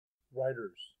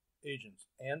writers, agents,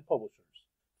 and publishers,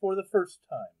 for the first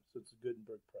time since the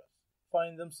Gutenberg Press,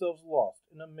 find themselves lost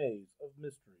in a maze of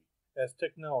mystery as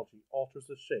technology alters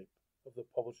the shape of the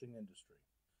publishing industry.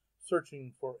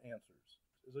 Searching for Answers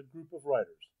is a group of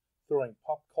writers throwing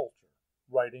pop culture,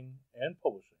 writing, and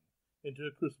publishing into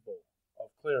a crucible of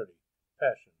clarity,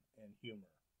 passion, and humor.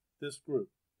 This group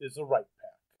is the Right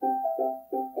Pack.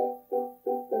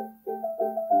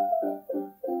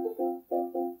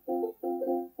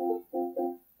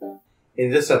 In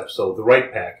this episode, the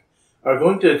Right Pack are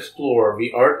going to explore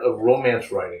the art of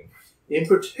romance writing. In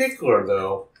particular,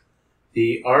 though,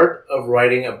 the art of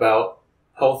writing about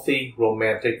healthy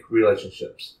romantic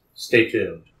relationships. Stay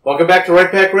tuned. Welcome back to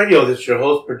Right Pack Radio. This is your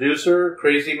host, producer,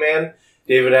 crazy man,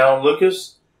 David Allen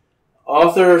Lucas.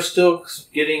 Author still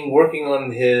working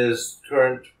on his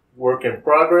current work in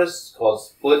progress called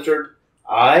Splintered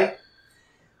Eye.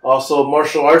 Also,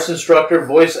 martial arts instructor,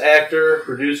 voice actor,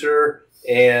 producer,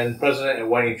 and president at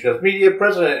Winding Trails Media,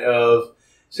 president of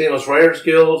St. Louis Writers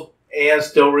Guild, and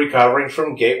still recovering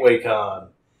from Gateway Con.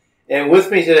 And with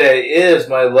me today is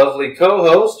my lovely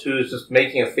co-host, who's just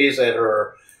making a face at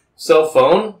her cell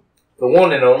phone, the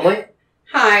one and only.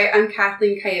 Hi, I'm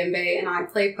Kathleen Kayembe, and I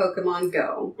play Pokemon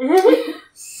Go.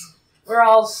 We're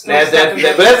all But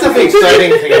that's the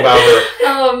exciting thing about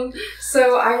her.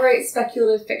 So I write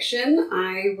speculative fiction.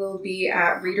 I will be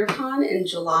at ReaderCon in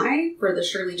July for the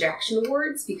Shirley Jackson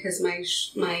Awards because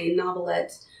my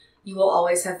novelette, You Will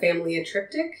Always Have Family, a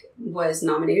Triptych, was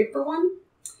nominated for one.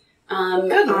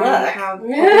 Good luck. I have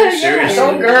Seriously.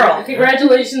 Go girl.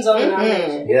 Congratulations on the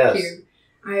nomination. Yes. Thank you.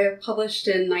 I have published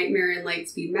in Nightmare and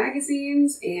Lightspeed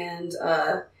magazines, and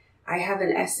I have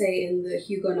an essay in the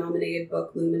Hugo-nominated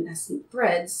book Luminescent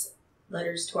Threads,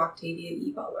 Letters to Octavia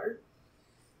E. Butler.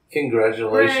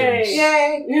 Congratulations. Hooray.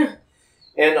 Yay! Yeah.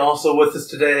 And also with us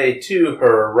today, to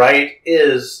her right,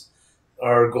 is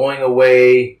our going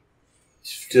away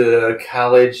to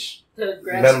college The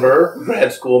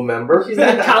grad school member. She's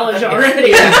in college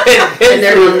already. And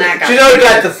they're on that guy. She's already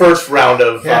got the first round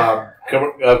of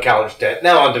college debt.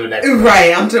 Now on to the next one.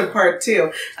 Right, on to part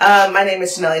two. My name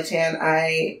is Chanelli Chan.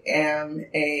 I am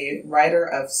a writer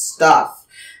of stuff.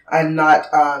 I'm not,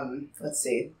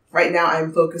 right now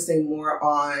I'm focusing more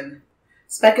on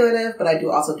speculative, but I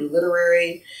do also do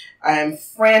literary. I'm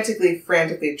frantically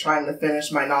trying to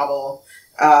finish my novel,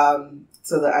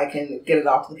 so that I can get it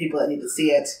off to the people that need to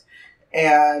see it.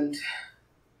 And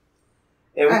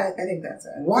I think that's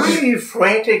it. Why are you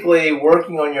frantically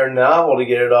working on your novel to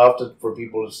get it off for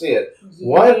people to see it?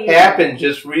 What happened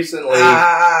just recently,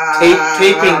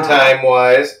 taping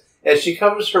time-wise, as she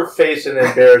covers her face in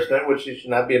embarrassment, which she should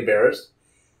not be embarrassed?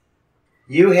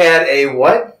 You had a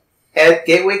what at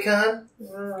Gateway Con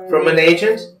from an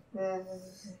agent?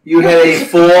 You had a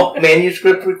full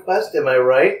manuscript request, am I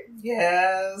right?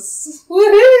 Yes.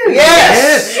 Woohoo!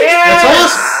 Yes!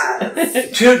 Yes! That's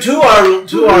awesome!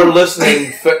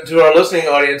 to our listening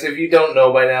audience, if you don't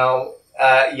know by now,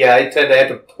 I tend to have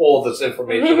to pull this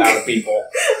information out of people.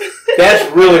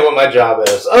 That's really what my job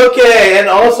is. Okay, and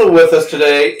also with us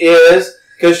today is,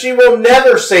 because she will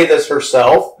never say this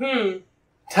herself,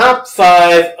 top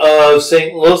 5 of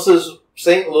St.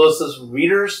 Louis's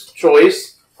Reader's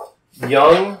Choice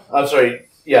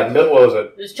what was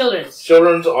it? There's children's.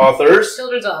 Children's authors.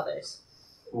 Children's authors.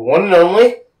 One and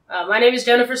only. My name is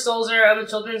Jennifer Stolzer. I'm a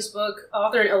children's book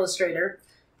author and illustrator.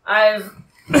 I've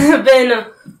been,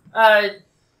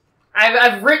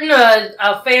 I've written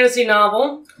a fantasy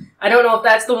novel. I don't know if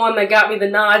that's the one that got me the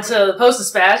nod to the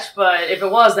Post-Dispatch, but if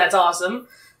it was, that's awesome.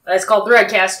 It's called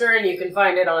Threadcaster, and you can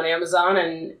find it on Amazon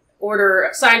and order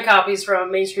signed copies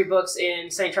from Main Street Books in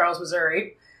St. Charles,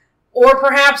 Missouri. Or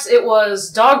perhaps it was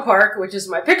Dog Park, which is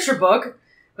my picture book,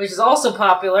 which is also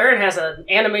popular and has an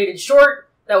animated short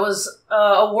that was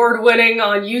award-winning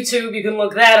on YouTube. You can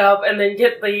look that up and then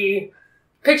get the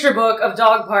picture book of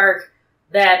Dog Park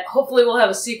that hopefully will have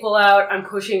a sequel out. I'm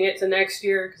pushing it to next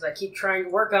year because I keep trying to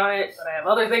work on it, but I have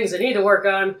other things I need to work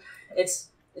on. It's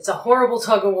a horrible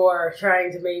tug-of-war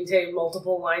trying to maintain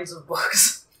multiple lines of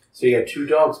books. So you got two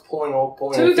dogs pulling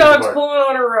Two dogs pulling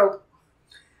on a rope.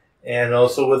 And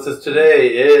also with us today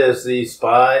is the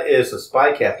spy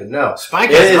captain. No. Spy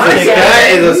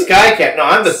captain. Is a sky captain. No,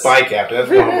 I'm the spy captain.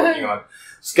 That's what I'm working on.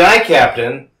 Sky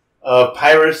captain of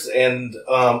pirates and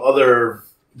other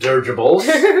dirigibles.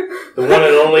 The one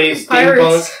and only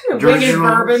steampunk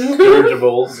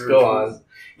dirigibles. Go on.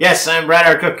 Yes, I'm Brad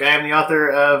R. Cook. I am the author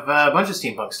of a bunch of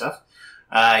steampunk stuff.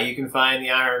 You can find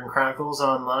the Iron Chronicles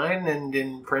online and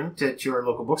in print at your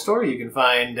local bookstore. You can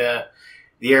find the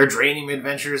Air Draining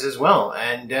Adventures as well.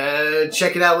 And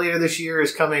check it out later this year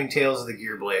is coming Tales of the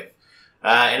Gearblade.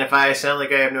 And if I sound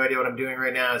like I have no idea what I'm doing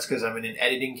right now, it's because I'm in an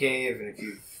editing cave. And if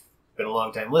you've been a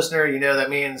long-time listener, you know that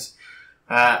means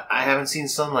I haven't seen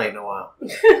sunlight in a while.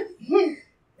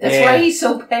 That's why he's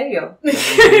so pale.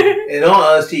 In all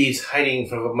honesty, he's hiding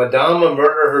from Madame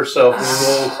Murder herself, who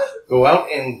will go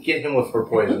out and get him with her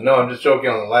poison. No, I'm just joking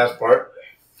on the last part.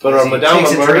 But our Madame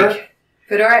Murder...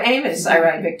 Fedora Amos, I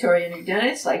write Victorian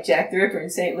whodunits like Jack the Ripper in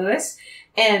St. Louis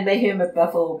and Mayhem at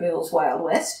Buffalo Bill's Wild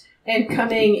West. And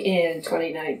coming in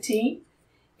 2019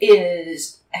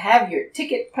 is Have Your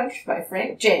Ticket Punched by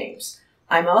Frank James.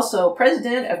 I'm also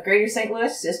president of Greater St.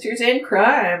 Louis Sisters in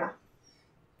Crime.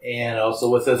 And also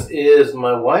with us is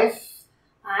my wife.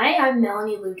 Hi, I'm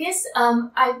Melanie Lucas.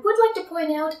 I would like to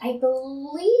point out, I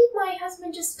believe my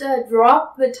husband just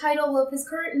dropped the title of his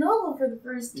current novel for the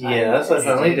first time. Yes, I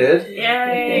finally did.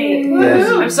 Yay!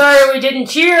 Yes. I'm sorry we didn't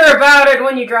cheer about it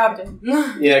when you dropped it.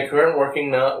 Yeah, current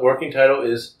working title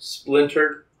is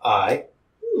Splintered Eye.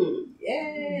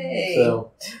 Yay!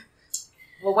 So,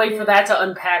 We'll wait for that to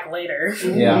unpack later.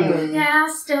 yeah. Yeah,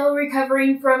 still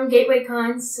recovering from Gateway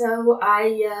Con, so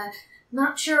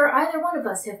not sure either one of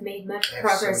us have made much I have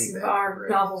progress so in many our bad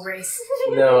novel race.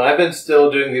 No, I've been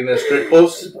still doing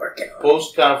the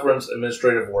post-conference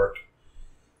administrative work.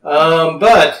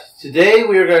 But today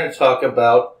we are going to talk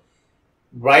about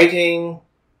writing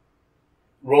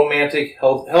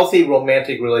healthy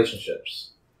romantic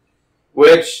relationships.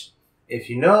 Which, if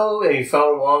you know, and you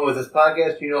follow along with this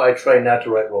podcast, you know I try not to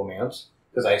write romance,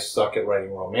 because I suck at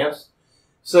writing romance.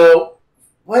 So,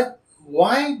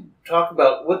 why talk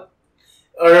about what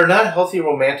are there not healthy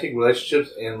romantic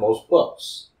relationships in most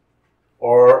books?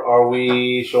 Or are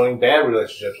we showing bad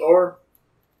relationships? Or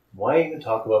why even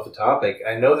talk about the topic?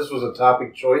 I know this was a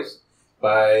topic choice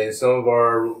by some of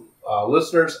our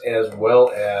listeners as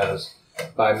well as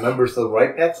by members of the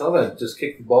Right Pack. So I'm going to just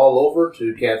kick the ball over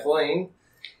to Kathleen.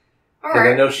 All Because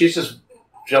right. I know she's just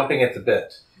jumping at the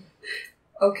bit.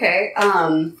 Okay.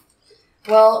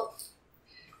 Well,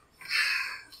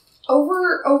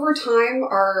 over time,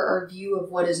 our view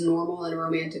of what is normal in a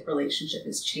romantic relationship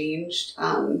has changed.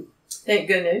 Thank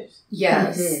goodness.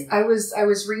 Yes, Mhm. I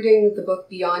was reading the book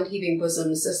Beyond Heaving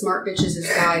Bosoms: A Smart Bitch's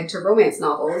Guide to Romance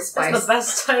Novels by That's the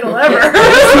best title ever.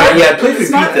 Yeah, please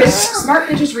Smart, repeat this. Smart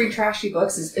Bitches Read Trashy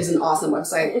Books is an awesome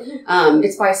website.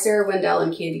 It's by Sarah Wendell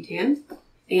and Candy Tan,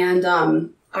 and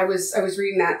I was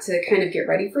reading that to kind of get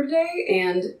ready for today.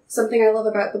 And something I love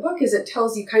about the book is it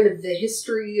tells you kind of the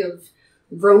history of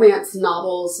romance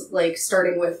novels, like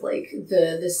starting with like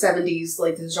the 70s,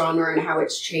 like the genre and how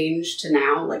it's changed to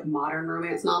now, like modern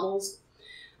romance novels.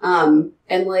 And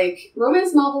like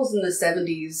romance novels in the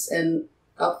 70s and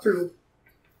up through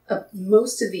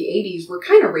most of the 80s were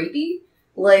kind of rapey.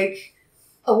 Like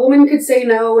a woman could say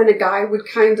no and a guy would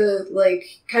kind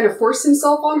of force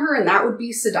himself on her, and that would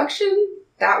be seduction.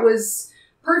 That was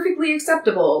perfectly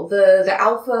acceptable. The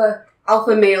alpha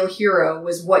male hero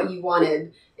was what you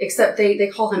wanted. Except they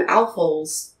call him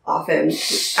alphals often.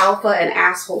 Alpha and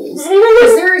assholes.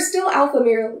 Because there are still alpha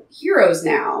male heroes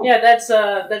now. Yeah, that's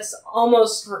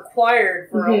almost required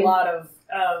for a lot of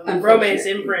romance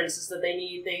imprints, is that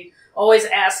they always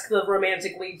ask the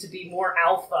romantic lead to be more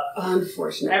alpha.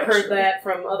 Unfortunately. I've heard that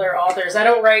from other authors. I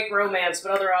don't write romance, but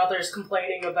other authors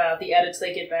complaining about the edits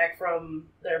they get back from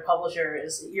their publisher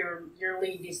is your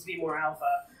lead needs to be more alpha.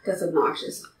 That's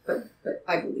obnoxious, but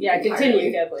I believe. Yeah,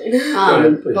 continue, Kathleen.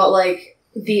 ahead, please. But like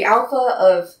the alpha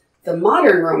of the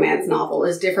modern romance novel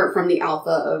is different from the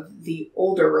alpha of the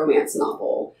older romance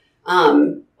novel.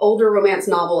 Older romance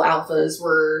novel alphas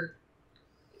were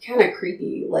kind of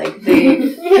creepy. Like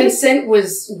consent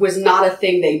was not a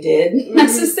thing they did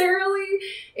necessarily,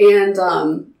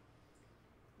 and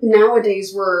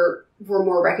nowadays we're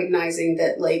more recognizing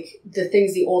that like the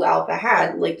things the old alpha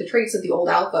had, like the traits of the old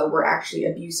alpha were actually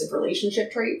abusive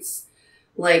relationship traits,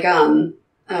 like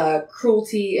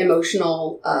cruelty,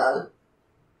 emotional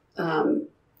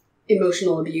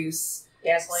abuse,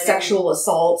 Gaslighting. sexual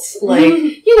assaults, like,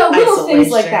 little things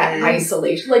like that. Isolation.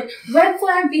 Isolation. Like, red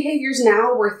flag behaviors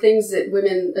now were things that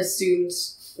women assumed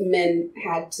men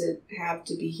had to have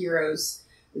to be heroes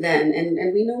then.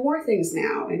 And we know more things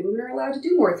now, and women are allowed to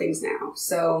do more things now.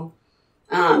 So,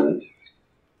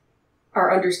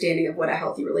 our understanding of what a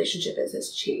healthy relationship is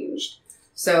has changed.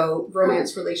 So,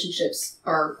 romance relationships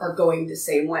are going the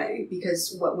same way,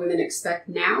 because what women expect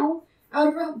now out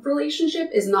of a relationship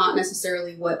is not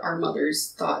necessarily what our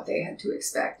mothers thought they had to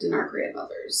expect, and our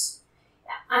grandmothers.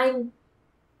 I'm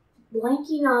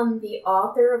blanking on the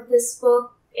author of this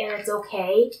book, and it's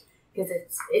okay because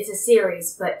it's a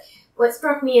series. But what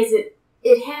struck me is it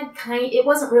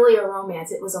wasn't really a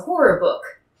romance; it was a horror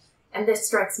book, and this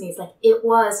strikes me as like, it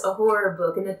was a horror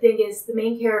book. And the thing is, the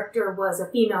main character was a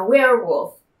female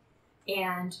werewolf.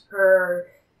 And her,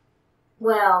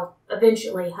 well,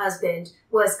 eventually husband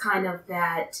was kind of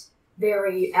that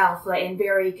very alpha and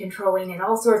very controlling and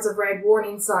all sorts of red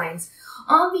warning signs.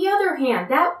 On the other hand,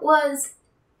 that was,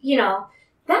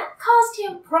 that caused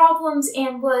him problems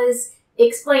and was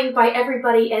explained by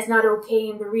everybody as not okay,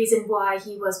 and the reason why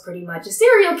he was pretty much a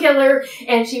serial killer,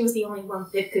 and she was the only one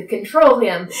that could control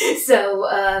him. So,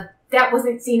 that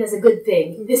wasn't seen as a good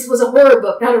thing. This was a horror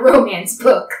book, not a romance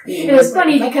book. And it was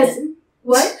funny because... Bitten?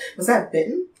 What? Was that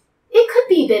Bitten? It could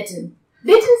be Bitten.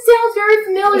 Bitten sounds very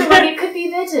familiar, like it could be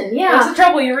Bitten, yeah. That's the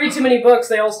trouble, you read too many books,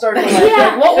 they all start to like,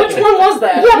 Yeah. which one was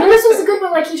that? Yeah, but this was a good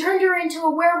one. Like, he turned her into a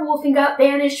werewolf and got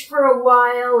banished for a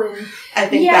while, and... I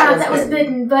think that was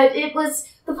Bitten. But it was...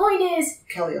 The point is...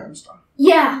 Kelly Armstrong.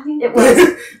 Yeah, it was.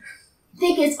 The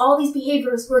thing is, all these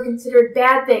behaviors were considered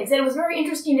bad things, and it was very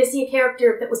interesting to see a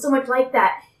character that was so much like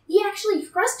that. He actually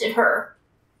trusted her.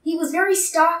 He was very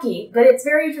stocky, but it's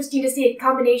very interesting to see a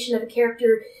combination of a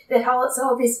character that saw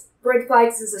all these red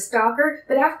flags as a stalker,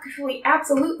 but actually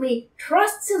absolutely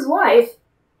trusts his wife,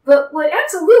 but would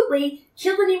absolutely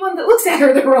kill anyone that looks at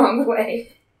her the wrong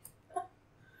way.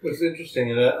 What's interesting,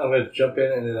 and I'm going to jump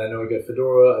in, and then I know I got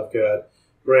Fedora, I've got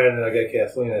Brad, and I got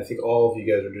Kathleen. I think all of you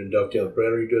guys are doing Dovetail.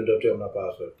 Brad, are you doing Dovetail? I'm not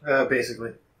positive.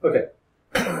 Basically. Okay.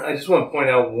 I just want to point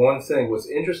out one thing. What's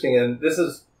interesting, and this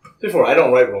is, before, I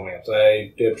don't write romance.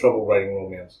 I have trouble writing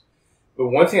romance. But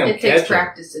one thing It takes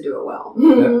practice to do it well.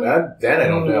 That I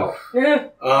don't doubt. Yeah.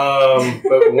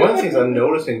 But one of the things I'm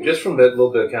noticing, just from that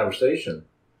little bit of conversation,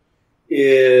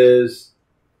 is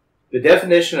the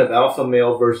definition of alpha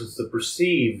male versus the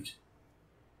perceived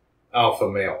alpha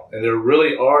male. And there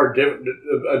really are different...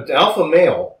 An alpha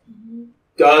male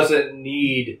doesn't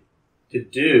need to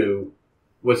do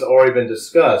what's already been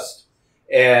discussed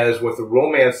as what the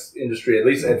romance industry, at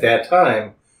least at that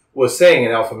time, was saying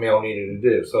an alpha male needed to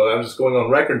do. So I'm just going on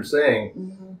record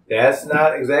saying that's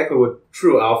not exactly what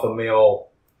true alpha male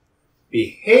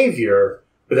behavior,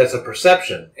 but that's a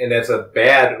perception. And that's a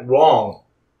bad, wrong,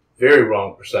 very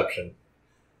wrong perception.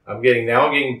 I'm getting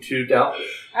too down.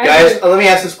 Guys, let me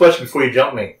ask this question before you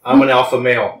jump me. I'm an alpha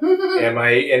male. Am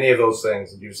I any of those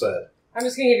things that you said? I'm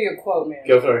just going to give you a quote, man.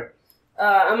 Go for it.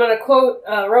 I'm going to quote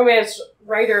romance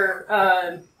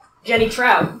writer Jenny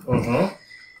Trout.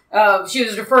 She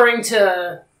was referring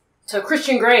to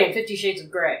Christian Grey in 50 Shades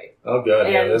of Grey. Oh, God,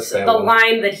 and yeah, that's the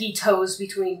line that he toes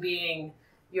between being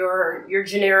your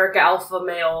generic alpha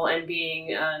male and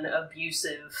being an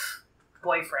abusive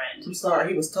boyfriend. I'm sorry,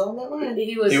 he was telling that line?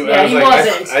 He was, he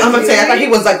wasn't. I'm going to say, I thought he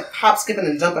was like hop, skipping,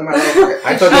 and jumping right over it.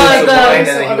 I thought he was the line and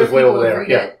then he was way over there.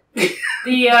 Yeah.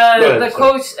 The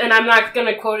quote, and I'm not going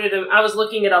to quote it. I was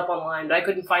looking it up online, but I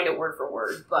couldn't find it word for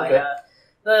word. But okay.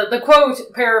 The quote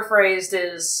paraphrased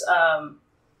is,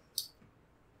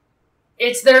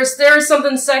 there's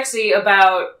something sexy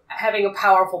about having a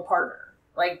powerful partner,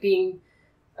 like being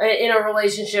in a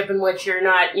relationship in which you're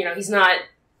not, he's not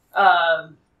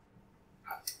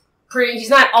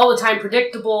all the time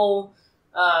predictable.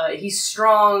 He's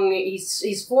strong.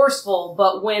 He's forceful,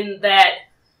 but when that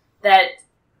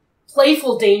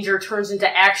playful danger turns into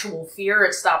actual fear,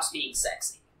 it stops being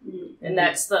sexy. And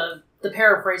that's the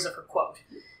paraphrase of her quote.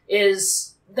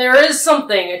 There is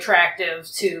something attractive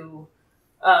to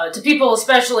people,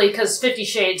 especially because 50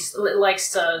 Shades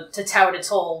likes to tout its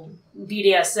whole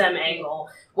BDSM angle,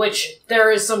 which there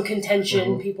is some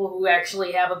contention. People who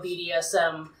actually have a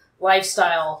BDSM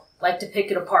lifestyle like to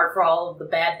pick it apart for all of the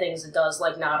bad things it does,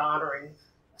 like not honoring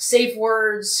safe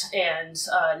words and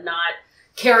not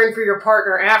caring for your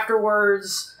partner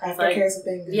afterwards. Aftercare's a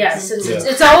big thing. Yes,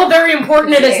 it's all very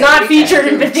important, and it's not featured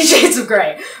in 50 Shades of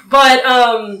Grey. But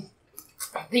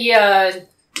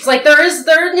it's like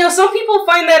some people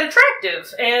find that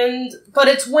attractive, but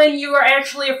it's when you are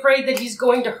actually afraid that he's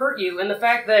going to hurt you, and the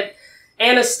fact that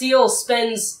Anna Steele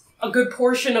spends a good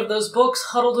portion of those books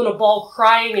huddled in a ball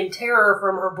crying in terror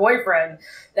from her boyfriend,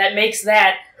 that makes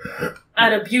that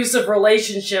an abusive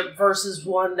relationship versus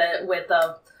one that with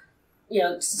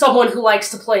someone who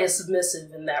likes to play a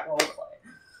submissive in that role play.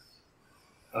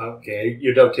 Okay,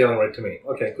 you're dovetailing right to me.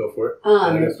 Okay, go for it.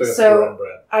 So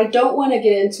I don't want to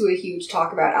get into a huge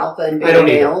talk about alpha and I beta don't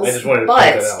either. males. I just wanted to but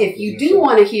point that out. if you do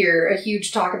want to hear a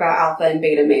huge talk about alpha and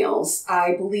beta males,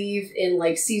 I believe in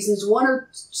like season 1 or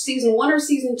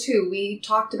season 2, we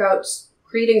talked about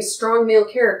creating strong male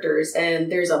characters,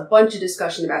 and there's a bunch of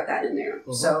discussion about that in there.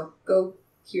 So go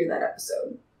hear that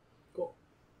episode. Cool.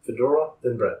 Fedora,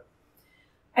 then Brett.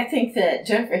 I think that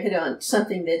Jennifer hit on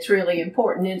something that's really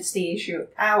important, and it's the issue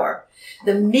of power.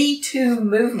 The Me Too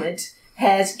movement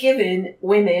has given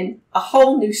women a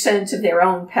whole new sense of their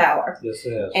own power. Yes,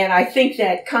 it has. And I think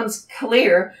that comes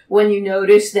clear when you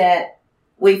notice that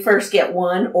we first get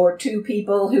one or two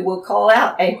people who will call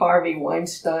out a Harvey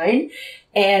Weinstein,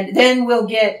 and then we'll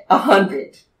get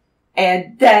 100.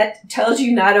 And that tells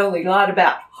you not only a lot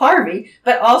about Harvey,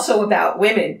 but also about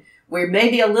women. We're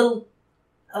maybe a little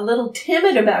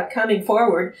timid about coming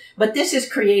forward, but this has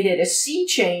created a sea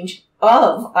change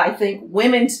of, I think,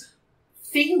 women's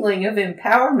feeling of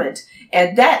empowerment.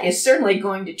 And that is certainly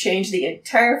going to change the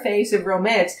entire face of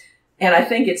romance. And I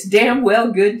think it's damn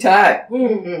well good time.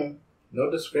 Mm-hmm. No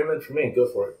disagreement for me. Go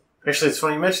for it. Actually, it's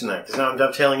funny you mention that, because now I'm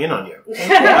dovetailing in on you. It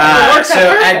So works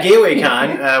out at perfect. Gateway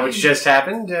Con, which just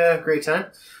happened, great time.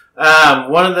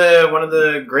 One of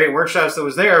the great workshops that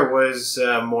was there was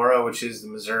MORA, which is the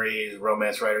Missouri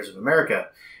Romance Writers of America,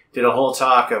 did a whole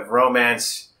talk of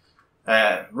romance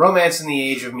in the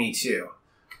age of Me Too.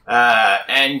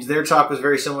 And their talk was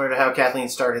very similar to how Kathleen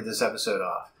started this episode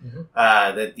off. Mhm.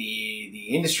 That the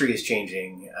industry is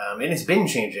changing, and it's been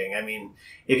changing. I mean,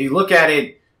 if you look at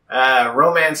it,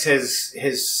 romance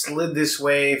has slid this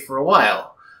way for a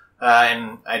while.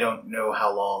 And I don't know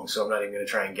how long, so I'm not even going to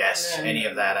try and guess any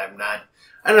of that. I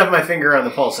don't have my finger on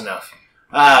the pulse enough.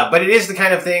 But it is the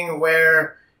kind of thing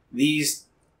where these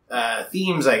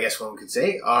themes, I guess one could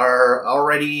say, are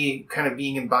already kind of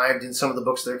being imbibed in some of the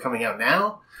books that are coming out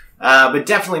now. But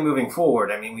definitely moving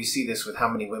forward. I mean, we see this with how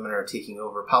many women are taking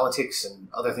over politics and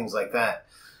other things like that.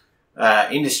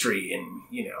 Industry and,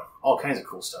 all kinds of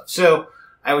cool stuff. So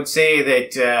I would say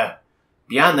that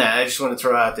beyond that, I just want to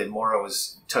throw out that Maura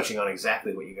was touching on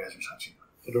exactly what you guys are touching on.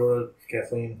 Fedora,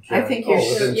 Kathleen, I think you're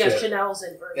Yeah, Chanel's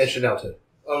in first. And Chanel too.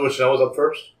 Oh, Chanel was up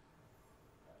first?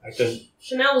 I couldn't.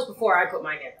 Chanel was before I put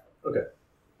my hand up.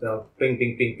 No. Bing,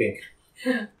 bing, bing,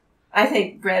 bing. I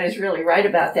think Brett is really right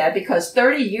about that, because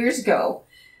 30 years ago,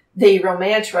 the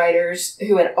romance writers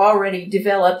who had already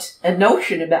developed a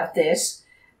notion about this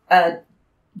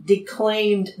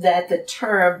declaimed that the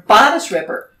term bodice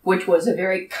ripper, which was a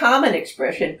very common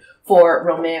expression for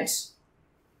romance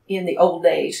in the old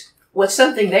days, was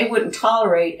something they wouldn't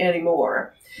tolerate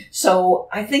anymore. So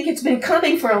I think it's been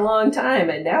coming for a long time,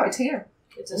 and now it's here.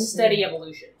 It's a steady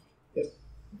evolution.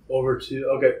 Over to.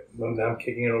 Okay, well, now I'm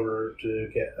kicking it over to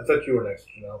Kat. I thought you were next,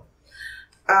 Chanel.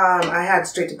 I had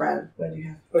straight to Brad. What do you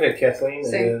have? Okay, Kathleen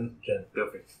Same. and then Jen. Go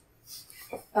for it.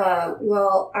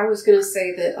 Well, I was going to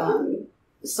say that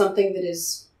something that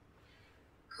is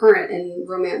current in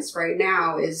romance right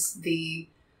now is the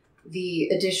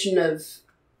addition of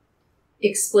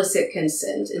explicit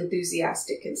consent,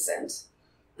 enthusiastic consent,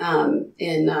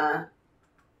 in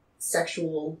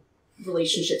sexual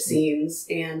relationship scenes,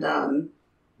 and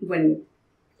when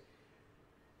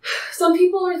some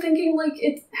people are thinking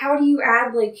how do you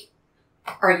add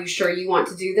are you sure you want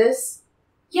to do this?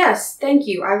 Yes, thank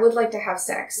you. I would like to have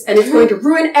sex, and it's going to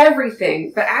ruin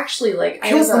everything. But actually,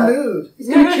 Kills the mood. It's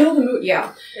going to kill the mood.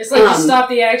 Yeah. It's like you stop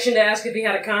the action to ask if he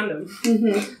had a condom.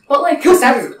 Mm-hmm.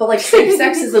 But safe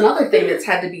sex is another thing that's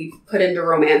had to be put into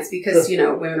romance because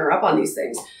women are up on these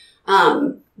things.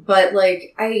 But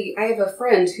I have a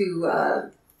friend who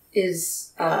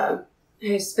has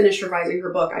finished revising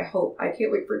her book. I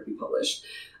can't wait for it to be published.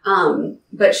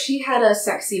 But she had a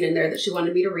sex scene in there that she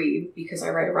wanted me to read because I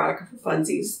write erotica for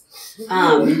funsies.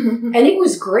 And it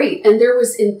was great. And there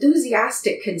was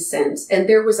enthusiastic consent and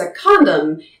there was a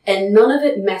condom and none of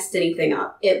it messed anything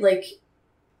up. It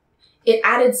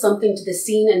added something to the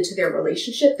scene and to their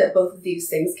relationship that both of these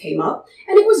things came up.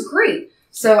 And it was great.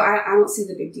 So I don't see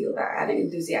the big deal about adding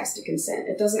enthusiastic consent.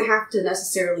 It doesn't have to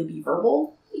necessarily be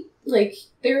verbal.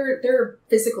 There are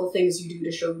physical things you do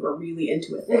to show you are really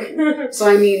into a thing. So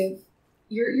I mean,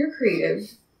 you're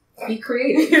creative. Be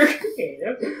creative. You're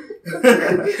creative.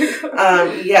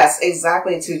 Yes,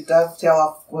 exactly. To dovetail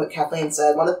off what Kathleen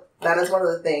said, that is one of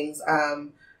the things.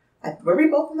 Were we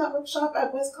both in that workshop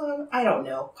at WizCon? I don't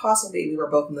know. Possibly we were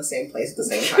both in the same place at the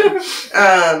same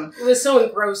time. It was so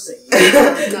engrossing.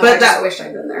 I wish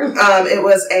I'd been there. It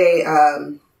was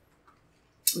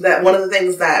that one of the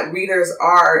things that readers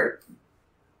are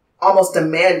almost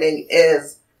demanding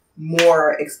is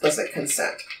more explicit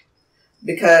consent.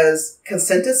 Because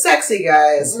consent is sexy,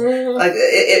 guys.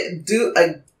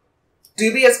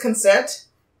 Dubious consent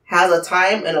has a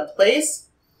time and a place.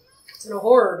 It's in a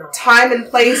horror novel. Time and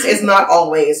place is not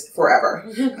always forever.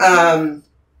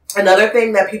 Another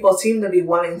thing that people seem to be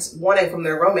wanting from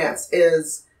their romance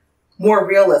is more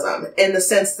realism, in the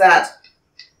sense that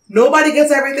Nobody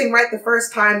gets everything right the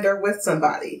first time they're with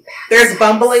somebody. There's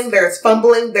bumbling, there's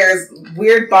fumbling, there's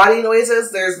weird body noises,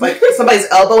 there's like somebody's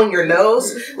elbowing your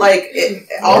nose, like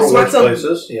all sorts of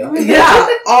places. Yeah,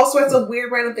 all sorts of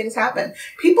weird random things happen.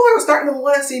 People are starting to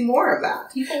want to see more of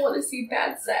that. People want to see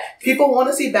bad sex. People want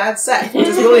to see bad sex, which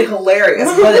is really hilarious,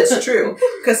 but it's true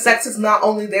because sex is not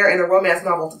only there in a romance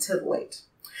novel to titillate.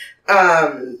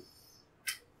 Now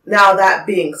that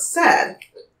being said,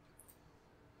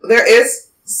 there is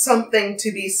something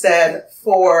to be said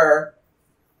for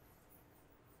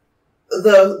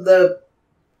the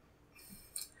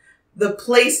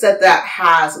place that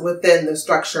has within the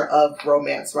structure of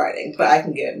romance writing, but I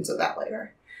can get into that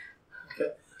later.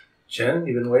 Okay. Jen,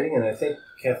 you've been waiting, and I think,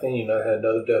 Kathleen, you had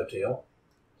another dovetail.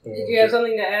 Did you have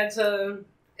something to add to...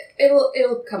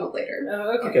 It'll come up later.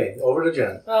 Oh, okay. Okay, over to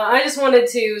Jen. I just wanted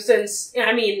to, since,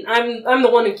 I mean, I'm the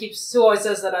one who always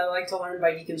says that I like to learn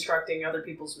by deconstructing other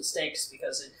people's mistakes,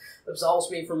 because it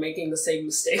absolves me from making the same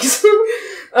mistakes.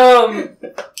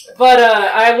 But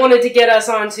I wanted to get us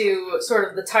onto sort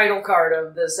of the title card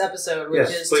of this episode, which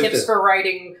is Tips for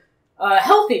Writing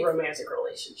Healthy Romantic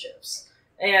Relationships.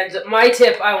 And my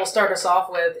tip I will start us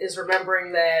off with is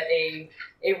remembering that a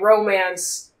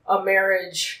romance, a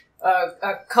marriage,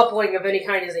 a coupling of any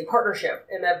kind is a partnership,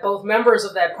 and that both members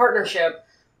of that partnership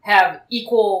have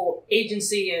equal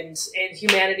agency and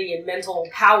humanity and mental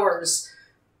powers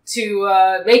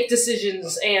to make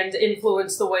decisions and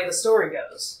influence the way the story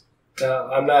goes.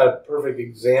 Now, I'm not a perfect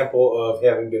example of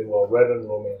having been well read on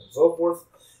romance and so forth,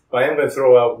 but I am going to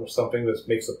throw out something that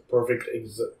makes a perfect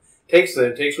takes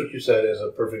what you said as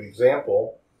a perfect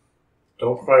example.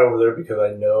 Don't cry over there, because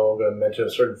I know I'm going to mention a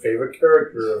certain favorite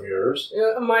character of yours.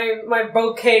 My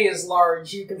bouquet is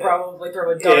large. You can probably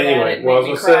throw a dart at it. Anyway, what I was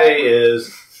going to say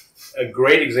is a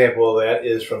great example of that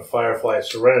is from Firefly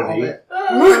Serenity, which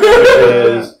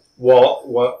is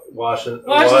Wash and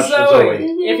Zoe.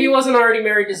 If he wasn't already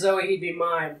married to Zoe, he'd be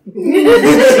mine.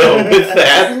 So with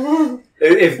that,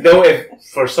 if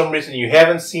for some reason you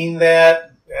haven't seen that,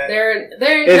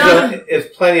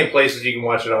 it's plenty of places you can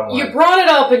watch it online. You brought it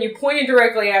up and you pointed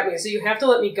directly at me, so you have to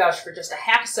let me gush for just a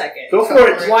half second. Go for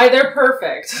it. Why they're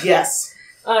perfect. Yes.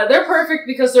 They're perfect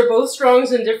because they're both strong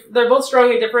in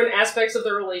different aspects of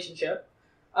their relationship.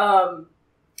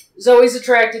 Zoe's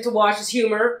attracted to Wash's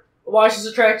humor. Wash is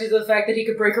attracted to the fact that he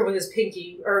could break her with his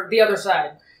pinky, or the other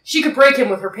side. She could break him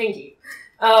with her pinky.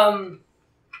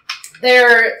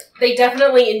 They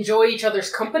definitely enjoy each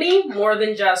other's company more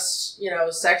than just,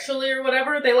 sexually or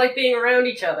whatever. They like being around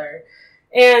each other.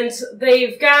 And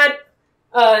they've got,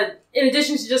 in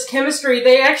addition to just chemistry,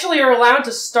 they actually are allowed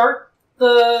to start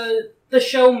the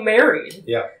show married.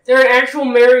 Yeah. They're an actual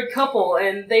married couple,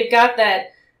 and they've got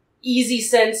that easy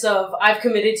sense of, I've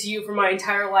committed to you for my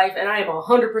entire life, and I am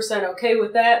 100% okay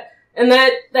with that. And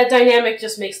that dynamic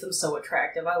just makes them so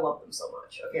attractive. I love them so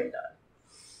much. Okay, I'm done.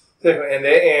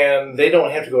 And they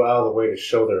don't have to go out of the way to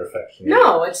show their affection.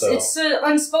 No, it's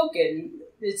unspoken.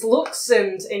 It's looks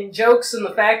and jokes, and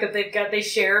the fact that they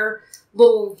share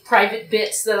little private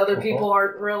bits that other people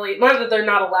aren't really, not that they're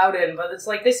not allowed in, but it's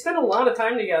like they spend a lot of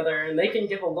time together and they can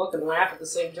give a look and laugh at the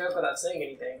same joke without saying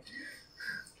anything.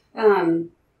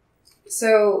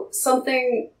 So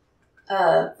something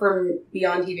from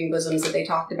Beyond Heaving Bosoms that they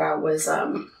talked about was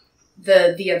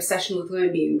the obsession with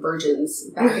women being virgins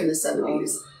back in the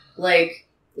 70s.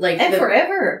 And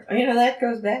forever. That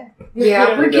goes back.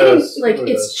 Yeah, we're getting,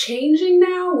 it's changing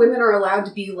now. Women are allowed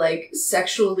to be,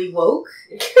 sexually woke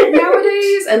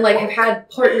nowadays, and, have had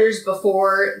partners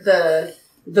before the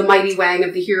mighty wang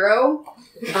of the hero.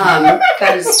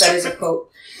 That is a quote.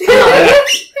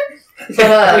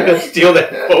 I'm going to steal that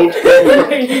quote.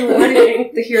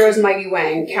 The hero's mighty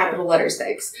wang, capital letters,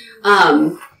 thanks.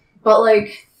 But,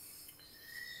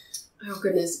 oh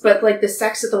goodness. But, the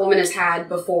sex that the woman has had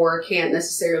before can't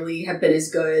necessarily have been as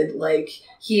good.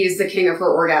 He is the king of her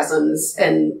orgasms,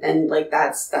 and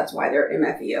that's why they're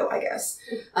MFEO, I guess.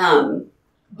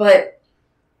 But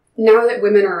now that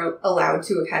women are allowed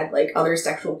to have had, other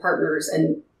sexual partners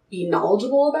and be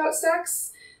knowledgeable about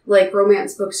sex,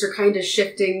 romance books are kind of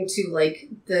shifting to,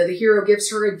 the hero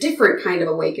gives her a different kind of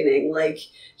awakening.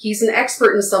 He's an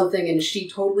expert in something and she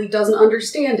totally doesn't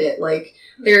understand it.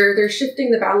 They're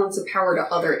shifting the balance of power to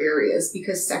other areas,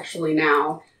 because sexually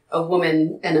now a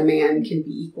woman and a man can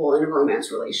be equal in a romance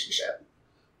relationship.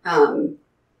 And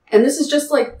this is just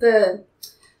the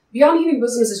Beyond Heaving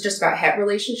Bosoms is just about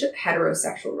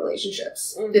heterosexual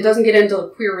relationships. Mm-hmm. It doesn't get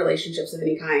into queer relationships of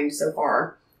any kind so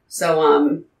far.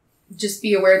 So, just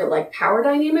be aware that power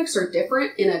dynamics are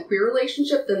different in a queer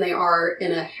relationship than they are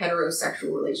in a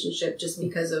heterosexual relationship, just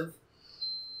because of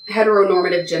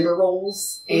heteronormative gender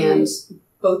roles and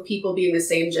both people being the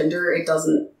same gender, it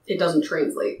doesn't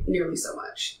translate nearly so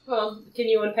much. Well, can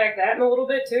you unpack that in a little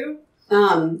bit too?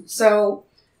 So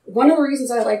one of the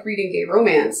reasons I like reading gay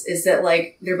romance is that,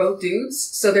 like, they're both dudes,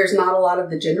 so there's not a lot of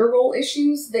the gender role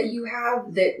issues that you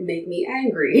have that make me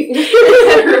angry in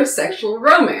heterosexual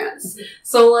romance.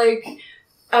 So, like,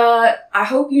 I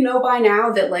hope you know by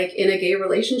now that, like, in a gay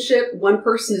relationship, one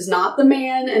person is not the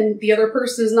man and the other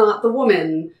person is not the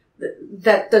woman.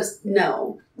 That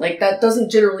doesn't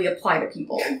generally apply to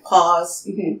people. Pause.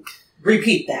 Mm-hmm.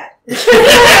 Repeat that.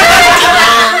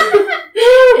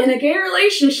 In a gay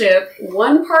relationship,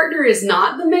 one partner is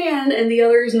not the man and the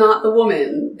other is not the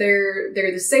woman. They're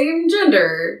the same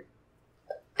gender,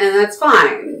 and that's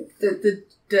fine. The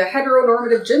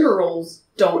heteronormative gender roles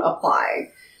don't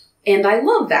apply. And I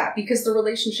love that because the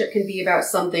relationship can be about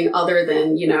something other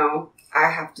than, you know, I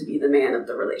have to be the man of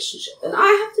the relationship and I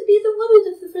have to be the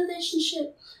woman of the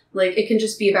relationship. Like, it can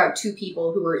just be about two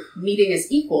people who are meeting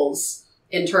as equals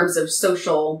in terms of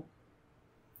social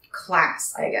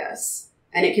class, I guess.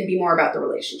 And it can be more about the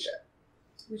relationship,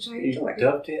 which I enjoy.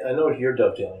 I know you're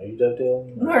dovetailing. Are you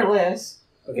dovetailing? More or less.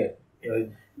 Okay.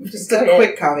 Just a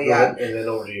quick caveat. And then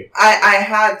over to you. I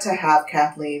had to have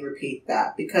Kathleen repeat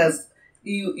that because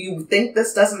you think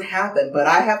this doesn't happen, but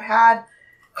I have had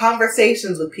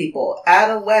conversations with people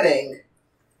at a wedding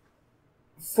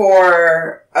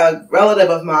for a relative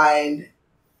of mine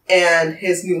and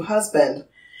his new husband.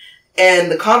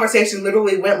 And the conversation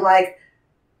literally went like,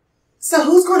 so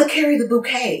who's going to carry the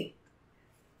bouquet?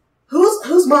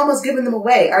 Whose mama's giving them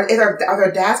away? Are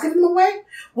their dads giving them away?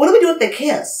 What do we do if they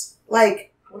kiss?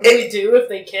 Like, what do we do if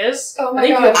they kiss? Oh my I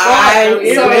think God. you apply, I don't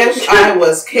you? wish I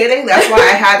was kidding. That's why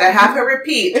I had to have her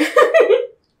repeat.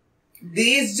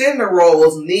 These gender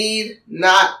roles need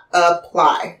not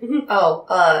apply.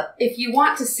 If you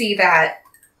want to see that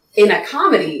in a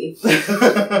comedy,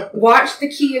 watch the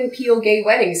Key and Peele gay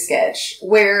wedding sketch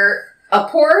where a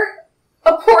poor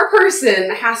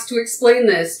person has to explain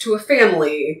this to a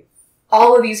family,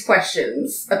 all of these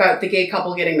questions about the gay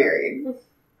couple getting married.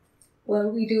 What do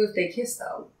we do if they kiss,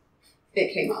 though?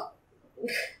 It came up.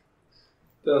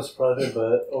 Don't surprise me,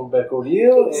 but back over to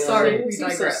you. And Sorry, we So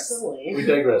digress. silly. We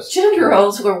digress. Gender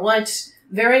roles were once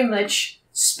very much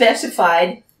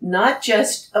specified, not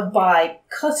just by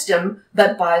custom,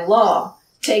 but by law.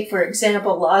 Take, for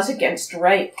example, laws against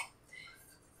rape.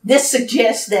 This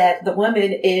suggests that the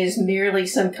woman is merely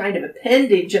some kind of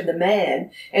appendage of the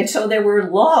man, and so there were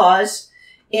laws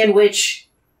in which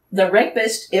the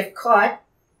rapist, if caught,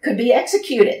 could be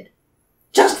executed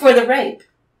just for the rape.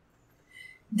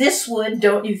 This would,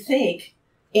 don't you think,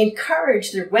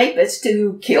 encourage the rapist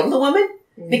to kill the woman?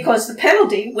 Because the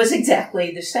penalty was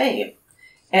exactly the same.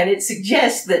 And it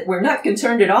suggests that we're not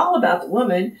concerned at all about the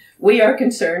woman. We are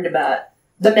concerned about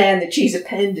the man that she's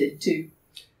appended to.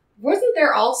 Wasn't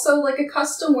there also like a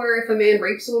custom where if a man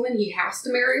rapes a woman, he has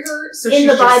to marry her? So In she's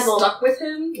the just Bible. stuck with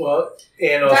him? Well,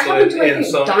 and That also happened to, I in think,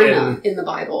 some Dinah in the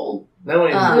Bible. not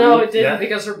only No, it didn't Yeah.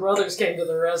 because her brothers came to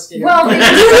the rescue. Well, okay.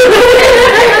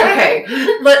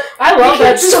 But I love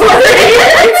that story.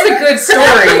 It's a good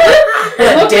story.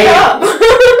 But Look it up.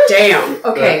 damn.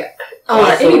 Okay.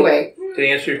 Also- Anyway. to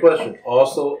answer your question,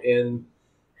 also in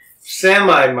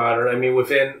semi-modern, I mean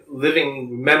within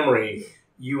living memory,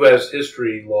 U.S.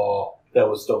 history law, that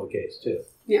was still the case too.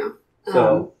 Yeah.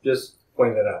 So just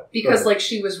point that out. Because like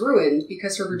she was ruined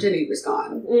because her virginity was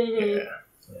gone. Mhm.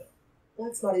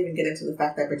 Let's not even get into the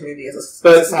fact that virginity is a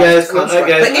But societal guys, construct.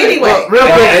 guys, but anyway, Well, real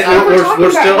quick, we're talking we're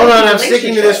about still. hold on, I'm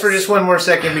sticking to this for relationships. just one more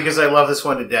second because I love this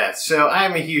one to death. So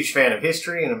I'm a huge fan of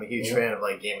history and I'm a huge fan of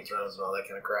like Game of Thrones and all that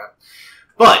kind of crap.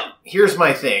 But here's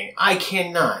my thing. I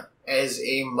cannot, as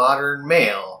a modern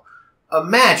male,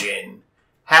 imagine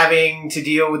having to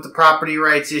deal with the property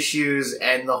rights issues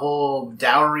and the whole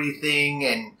dowry thing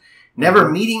and never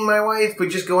meeting my wife, but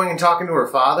just going and talking to her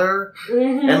father.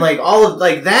 Mhm. And like all of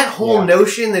like that whole Yeah.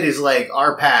 notion that is like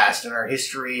our past and our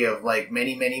history of like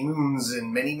many, many moons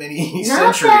and many, many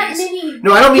Not centuries. that many.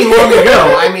 No, I don't mean long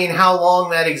ago. I mean how long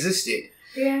that existed.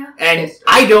 Yeah. And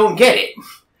I don't get it.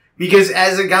 Because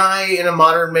as a guy and a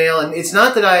modern male, and it's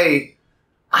not that I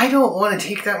don't want to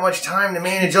take that much time to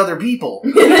manage other people.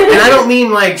 And I don't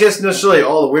mean like just necessarily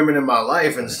all the women in my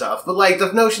life and stuff, but like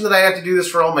the notion that I have to do this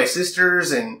for all my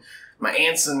sisters and my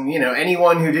aunts and, you know,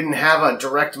 anyone who didn't have a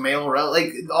direct male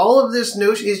relative, like all of this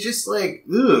notion is just like,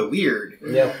 ugh, weird.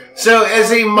 Yeah. So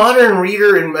as a modern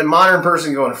reader and a modern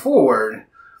person going forward,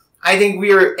 I think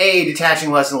we are, A,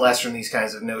 detaching less and less from these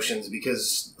kinds of notions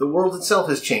because the world itself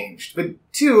has changed. But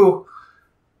two,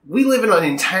 we live in an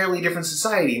entirely different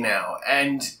society now.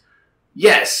 And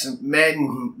yes,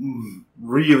 men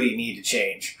really need to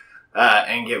change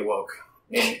and get woke.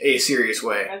 in a serious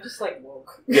way. I'm just like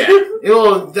woke. Yeah.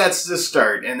 Well, that's the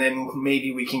start, and then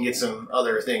maybe we can get some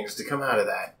other things to come out of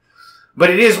that. But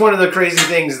it is one of the crazy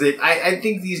things that I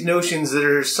think these notions that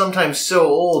are sometimes so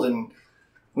old, and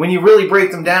when you really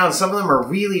break them down, some of them are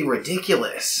really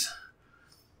ridiculous.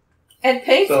 And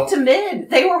painful to men.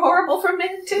 They were horrible for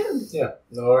men, too. Yeah,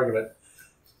 no argument.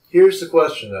 Here's the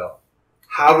question, though.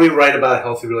 How do we write about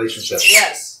healthy relationships?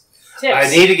 Yes. Tips. I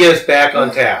need to get us back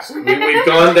on task. We've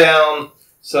gone down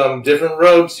some different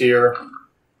roads here,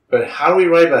 but how do we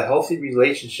write about healthy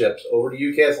relationships? Over to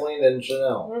you, Kathleen and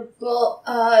Chanel. Well,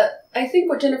 I think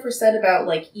what Jennifer said about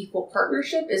like equal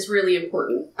partnership is really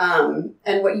important. And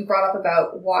what you brought up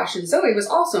about Wash and Zoe was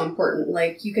also important.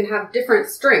 Like you can have different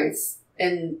strengths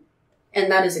and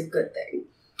that is a good thing.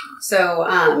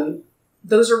 So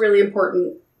those are really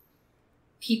important.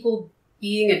 People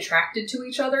being attracted to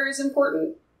each other is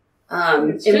important.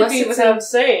 It should be without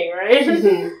saying, right?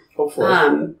 Mm-hmm.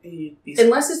 Hopefully.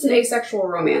 Unless it's an asexual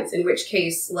romance, in which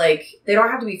case, like, they don't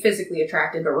have to be physically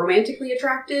attracted, but romantically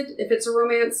attracted, if it's a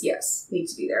romance, yes,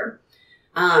 needs to be there.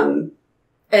 And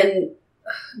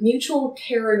mutual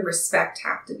care and respect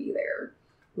have to be there.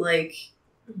 Like,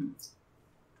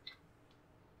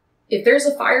 if there's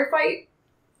a firefight,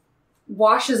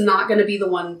 Wash is not going to be the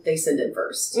one they send in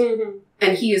first. Mm-hmm.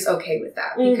 And he is okay with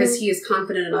that because he is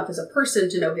confident enough as a person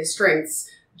to know his strengths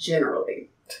generally.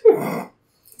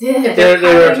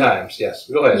 There are times, yes.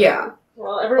 Go ahead. Yeah.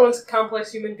 Well, everyone's a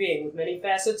complex human being with many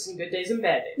facets and good days and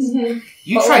bad days. Mm-hmm.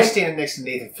 You But try like- standing next to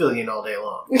Nathan Fillion all day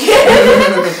long.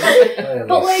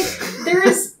 But like,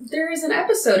 there is an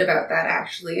episode about that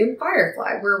actually in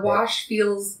Firefly where Wash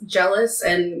feels jealous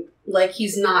and like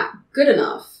he's not good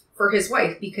enough for his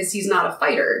wife because he's not a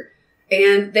fighter.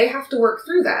 And they have to work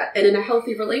through that. And in a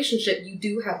healthy relationship, you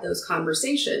do have those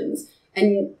conversations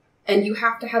and you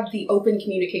have to have the open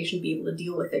communication to be able to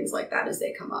deal with things like that as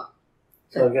they come up.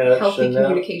 So I got Healthy Chanel.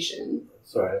 communication.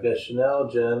 Sorry, I've got Chanel,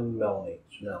 Jen, Melanie.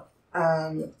 Chanel.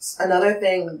 Another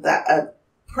thing that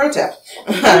pro tip.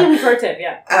 Pro tip,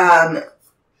 yeah.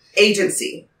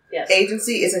 Agency. Yes.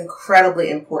 Agency is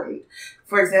incredibly important.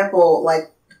 For example,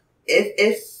 like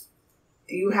if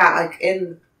you have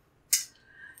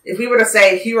if we were to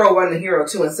say hero 1 and hero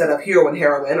 2 instead of hero and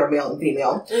heroine or male and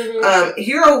female,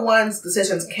 hero 1's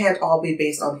decisions can't all be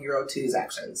based on hero 2's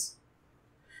actions.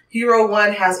 Hero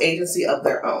 1 has agency of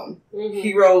their own.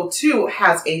 Hero 2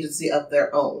 has agency of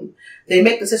their own. They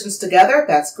make decisions together,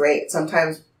 that's great.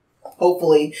 Sometimes,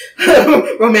 hopefully,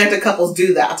 romantic couples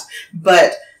do that.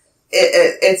 But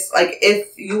it's like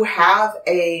if you have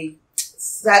a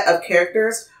set of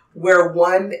characters where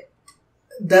one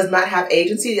does not have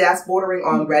agency, that's bordering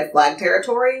on red flag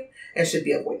territory and should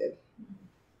be avoided.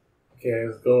 Okay,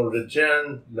 let's go over to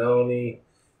Jen, Melanie.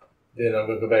 Then I'm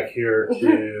going to go back here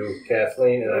to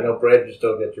Kathleen. And I know, Brad, you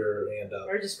still got your hand up.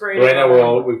 We're just braiding. Right now,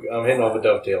 I'm hitting all the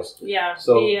dovetails. Yeah.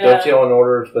 So, dovetail in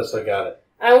order as best I got it.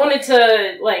 I wanted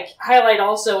to highlight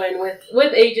also in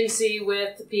with agency,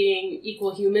 with being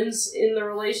equal humans in the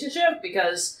relationship,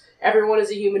 because everyone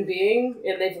is a human being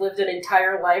and they've lived an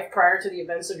entire life prior to the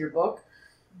events of your book.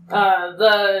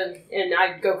 And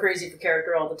I go crazy for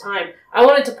character all the time. I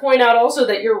wanted to point out also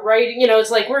that you're writing,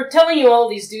 it's like we're telling you all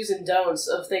these do's and don'ts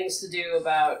of things to do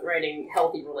about writing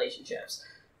healthy relationships.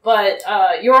 But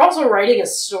you're also writing a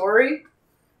story.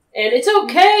 And it's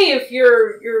okay if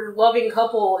your loving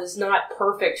couple is not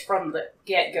perfect from the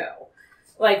get-go.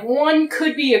 Like, one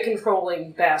could be a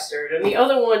controlling bastard, and the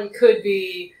other one could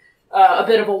be a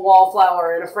bit of a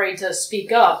wallflower and afraid to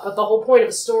speak up. But the whole point of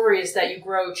a story is that you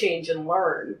grow, change, and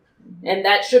learn. And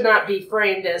that should not be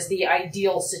framed as the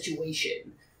ideal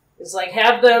situation. It's like,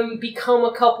 have them become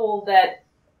a couple that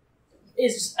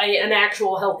is an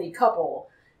actual healthy couple,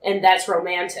 and that's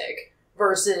romantic,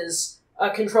 versus a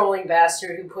controlling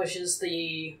bastard who pushes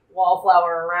the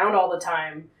wallflower around all the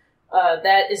time.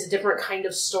 That is a different kind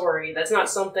of story. That's not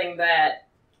something that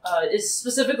is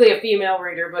specifically a female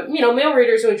reader, but male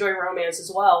readers who enjoy romance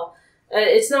as well.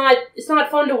 It's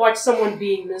not fun to watch someone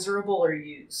being miserable or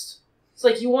used. It's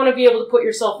like you want to be able to put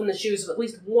yourself in the shoes of at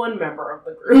least one member of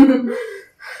the group.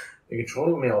 The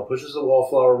controlling male pushes the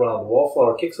wallflower around. The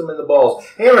wallflower kicks him in the balls,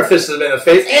 hammer fists him in the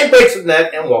face, and breaks his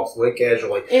neck, and walks away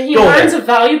casually. And he learns a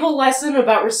valuable lesson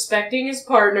about respecting his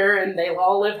partner, and they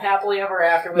all live happily ever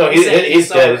after. No, he's dead.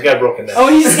 He's got a broken neck. Oh,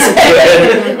 he's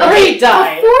dead. Oh, he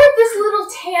died. Before this little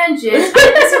tangent,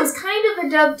 this was kind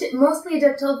of mostly a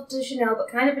dovetail to Chanel, but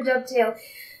kind of a dovetail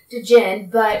to Jen.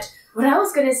 But what I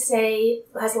was going to say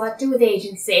has a lot to do with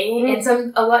agency,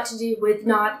 and a lot to do with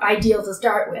not ideal to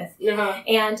start with.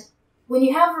 And when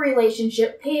you have a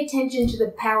relationship, pay attention to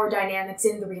the power dynamics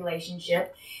in the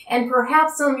relationship, and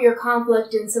perhaps some of your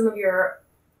conflict and some of your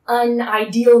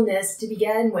unidealness to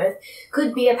begin with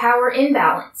could be a power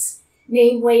imbalance.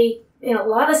 Namely, in a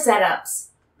lot of setups,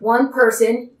 one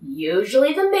person,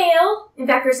 usually the male, in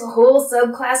fact there's a whole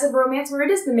subclass of romance where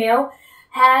it is the male,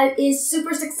 is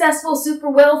super successful, super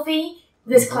wealthy,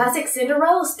 this classic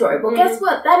Cinderella story. Well, guess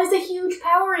what? That is a huge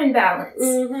power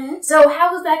imbalance. So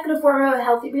how is that going to form a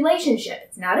healthy relationship?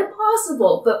 It's not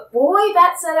impossible, but boy,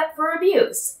 that's set up for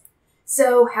abuse.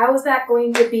 So how is that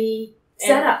going to be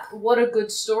set up? What a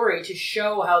good story to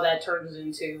show how that turns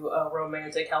into a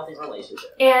romantic, healthy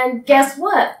relationship. And guess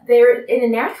what? They're in a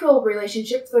natural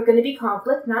relationship, so there are going to be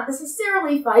conflict, not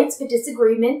necessarily fights, but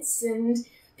disagreements and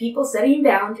people setting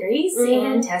boundaries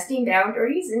and testing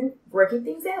boundaries and working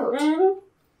things out.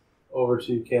 Over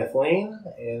to Kathleen,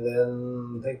 and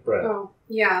then I think Brett. Oh,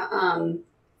 yeah.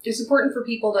 It's important for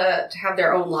people to have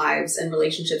their own lives and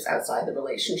relationships outside the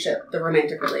relationship, the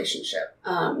romantic relationship.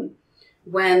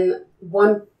 When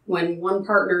one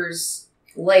partner's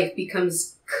life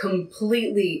begins to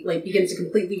completely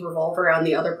revolve around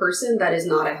the other person, that is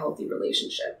not a healthy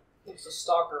relationship. It's a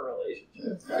stalker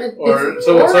relationship.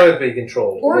 It's be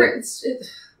controlled. Or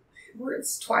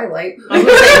it's Twilight. I was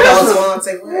going to say, tell us one,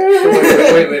 say what?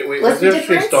 Wait. What's There's the a difference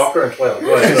between difference? Stalker and Twilight.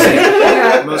 Go ahead.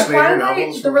 Yeah, Most major novels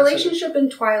Twilight, the from relationship in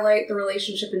Twilight, the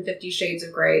relationship in 50 Shades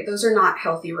of Grey, those are not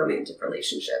healthy romantic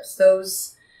relationships.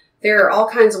 There are all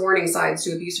kinds of warning signs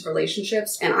to abusive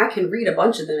relationships, and I can read a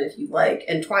bunch of them if you like,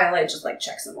 and Twilight just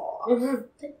checks them all off.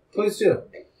 Please do.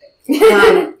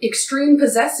 Extreme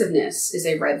possessiveness is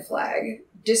a red flag.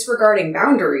 Disregarding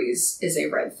boundaries is a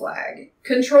red flag.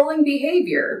 Controlling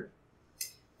behavior,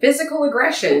 physical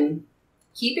aggression,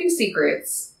 keeping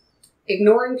secrets,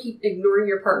 ignoring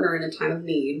your partner in a time of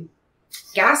need,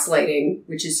 gaslighting,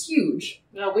 which is huge.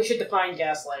 No, we should define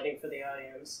gaslighting for the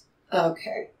audience.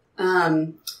 Okay.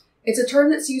 It's a term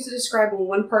that's used to describe when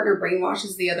one partner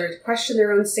brainwashes the other to question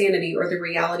their own sanity or the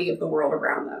reality of the world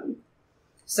around them.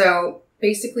 So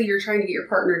basically, you're trying to get your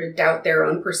partner to doubt their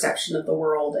own perception of the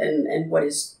world and what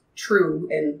is true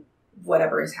and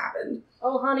whatever has happened.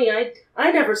 Oh, honey,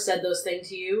 I never said those things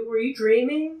to you. Were you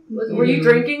dreaming? Were you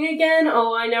drinking again?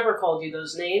 Oh, I never called you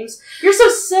those names. You're so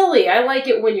silly. I like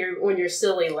it when you're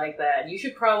silly like that. You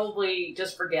should probably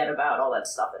just forget about all that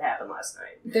stuff that happened last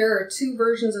night. There are 2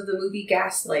 versions of the movie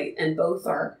Gaslight, and both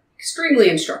are extremely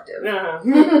instructive. Uh-huh.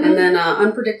 And then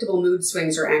unpredictable mood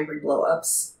swings or angry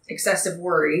blow-ups. Excessive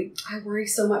worry. I worry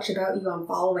so much about you, I'm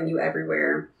following you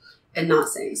everywhere. And not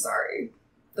saying sorry.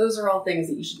 Those are all things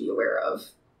that you should be aware of.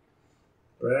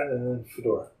 Brad and then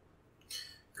Fedora.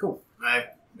 Cool. I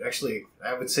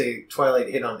would say Twilight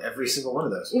hit on every single one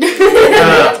of those.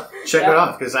 Check it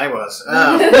off, because I was.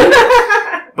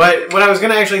 But what I was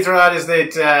going to actually throw out is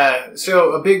that,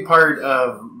 so a big part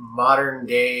of modern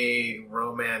day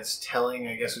romance telling,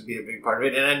 I guess, would be a big part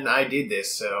of it. And I did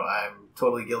this, so I'm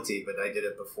totally guilty, but I did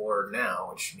it before now,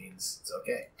 which means it's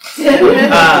okay.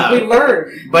 We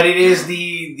learned. But it is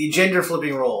the gender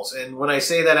flipping roles. And when I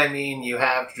say that, I mean you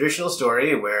have traditional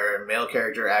story where male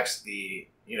character acts as the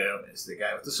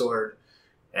guy with the sword,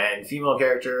 and female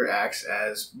character acts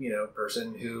as,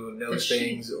 person who knows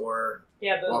things or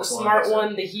the smart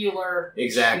one, the healer.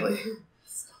 Exactly.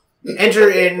 Enter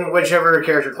in whichever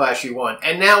character class you want.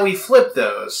 And now we flip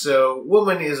those. So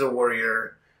woman is a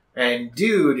warrior, and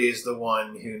dude is the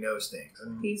one who knows things.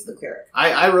 And He's the cleric.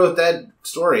 I wrote that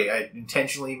story. I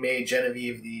intentionally made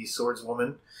Genevieve the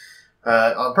swordswoman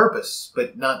on purpose,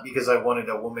 but not because I wanted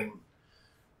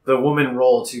the woman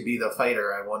role to be the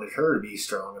fighter. I wanted her to be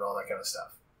strong and all that kind of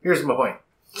stuff. Here's my point.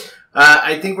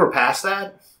 I think we're past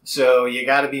that. So you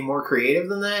got to be more creative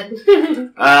than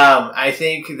that. I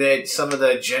think that some of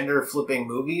the gender flipping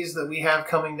movies that we have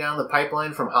coming down the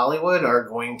pipeline from Hollywood are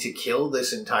going to kill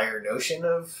this entire notion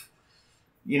of,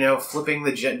 flipping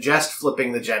the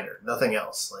gender, nothing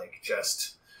else. Like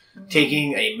just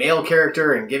taking a male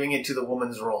character and giving it to the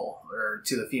woman's role or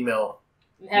to the female.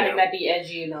 And having that be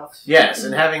edgy enough. Yes,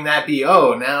 and having that be,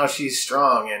 now she's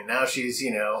strong and now she's,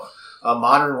 a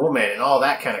modern woman and all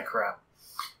that kind of crap.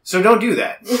 So don't do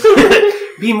that.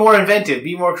 Be more inventive.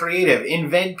 Be more creative.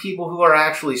 Invent people who are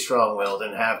actually strong-willed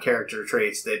and have character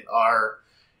traits that are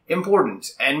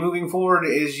important. And moving forward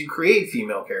is you create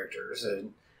female characters.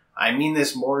 And I mean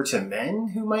this more to men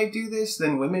who might do this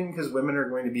than women, because women are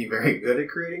going to be very good at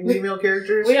creating female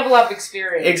characters. We have a lot of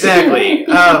experience. Exactly.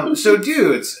 So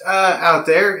dudes out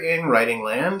there in writing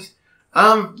land,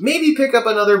 maybe pick up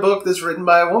another book that's written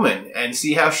by a woman and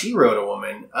see how she wrote a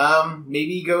woman.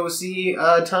 Maybe go see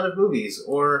a ton of movies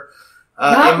or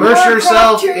immerse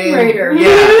yourself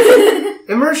in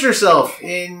immerse yourself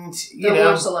in, Don't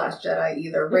watch The Last Jedi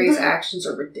either. Rey's actions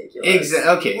are ridiculous.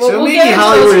 Okay, Well, so we'll maybe get into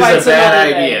Hollywood those is fights a bad another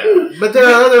day. idea. But there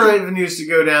are other avenues to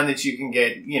go down that you can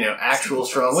get, actual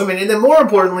strong women. And then more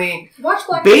importantly, Watch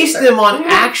Black base Panther. them on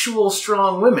actual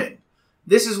strong women.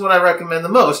 This is what I recommend the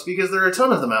most because there are a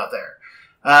ton of them out there.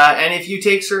 And if you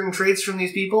take certain traits from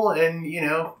these people and,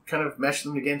 kind of mesh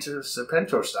them against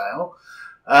Serpentor style,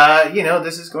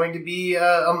 this is going to be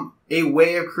a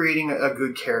way of creating a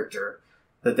good character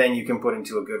that then you can put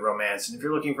into a good romance. And if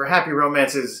you're looking for happy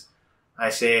romances, I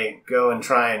say go and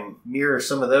try and mirror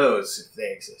some of those if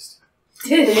they exist.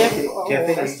 Can't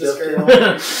think that's of disturbing.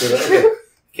 okay.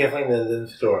 Can't find the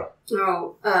Fedora.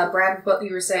 Oh, Brad, what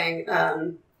you were saying.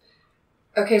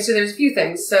 Okay, so there's a few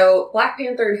things. So Black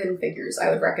Panther and Hidden Figures, I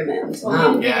would recommend.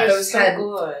 Yes. Those had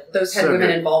good. those had So women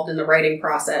good. involved in the writing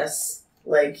process.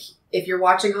 Like, if you're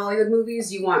watching Hollywood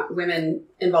movies, you want women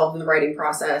involved in the writing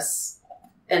process,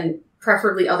 and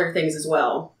preferably other things as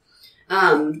well.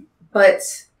 But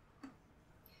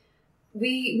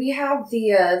we have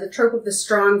the trope of the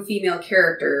strong female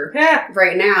character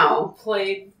right now.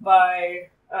 Played by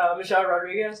Michelle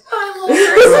Rodriguez. I love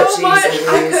her so Jeez much.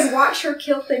 I Louise. could watch her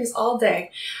kill things all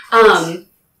day.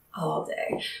 All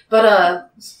day.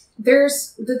 But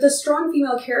there's the strong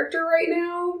female character right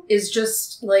now is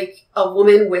just like a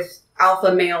woman with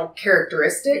alpha male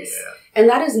characteristics. And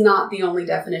that is not the only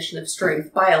definition of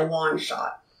strength by a long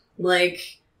shot.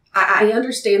 Like, I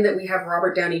understand that we have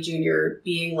Robert Downey Jr.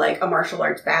 being like a martial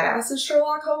arts badass as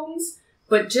Sherlock Holmes,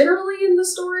 but generally in the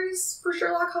stories for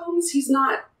Sherlock Holmes, he's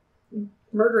not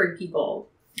murdering people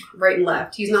right and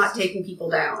left. He's not taking people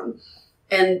down.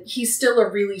 And he's still a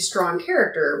really strong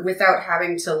character without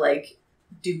having to, like,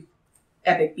 do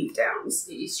epic beatdowns.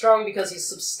 He's strong because he's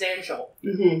substantial.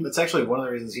 Mm-hmm. That's actually one of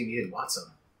the reasons he needed Watson.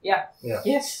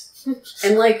 Yes.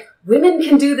 And, like, women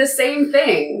can do the same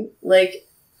thing. Like,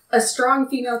 a strong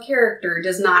female character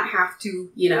does not have to,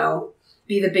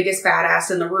 be the biggest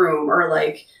badass in the room or,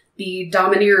 like, be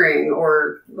domineering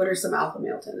or what are some alpha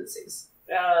male tendencies?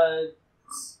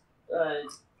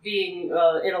 Being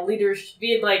in a leadership,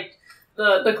 being like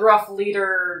the gruff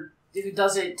leader who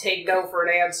doesn't take no for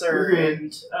an answer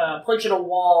and punching a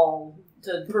wall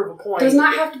to prove a point. Does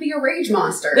not have to be a rage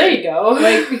monster. There you go.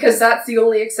 Like, because that's the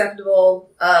only acceptable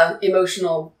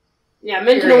emotional. Yeah,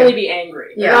 men can Period. only be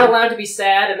angry. They're Yeah. not allowed to be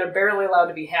sad, and they're barely allowed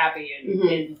to be happy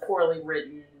in poorly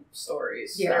written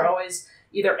stories. Yeah. They're always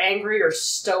either angry or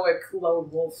stoic lone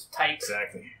wolf type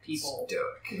Exactly. people.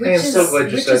 Stoic. Which I'm so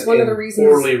glad you which said is one of the in reasons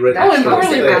poorly written that stories. toxic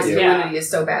Poorly written, masculinity is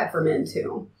so bad for men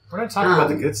too. We're not talking about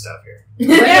the good stuff here.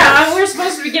 Yeah, we're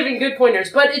supposed to be giving good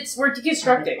pointers, but we're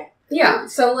deconstructing. Yeah,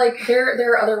 so like there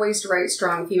are other ways to write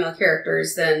strong female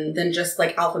characters than just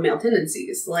like alpha male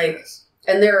tendencies. Like, Yes.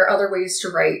 and there are other ways to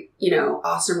write,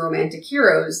 awesome romantic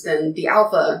heroes than the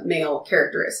alpha male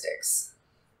characteristics.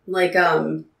 Like,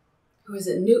 who is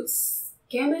it? Newt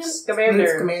Scamander?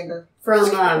 Commander. Commander.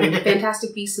 From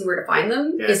Fantastic Beasts and Where to Find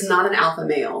Them Yes. is not an alpha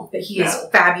male, but he is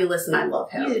fabulous and I love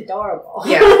him. He's adorable.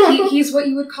 Yeah, he's what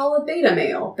you would call a beta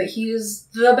male, but he is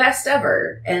the best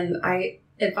ever. And I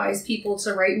advise people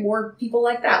to write more people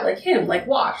like that, like him, like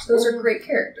Wash. Those are great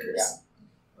characters.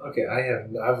 Yeah. Okay,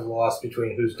 I've lost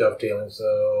between who's dovetailing,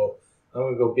 so I'm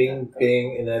gonna go Bing,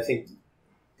 Bing, and I think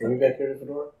are we back here to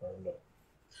Fedora? Or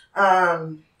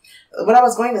no? What I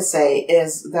was going to say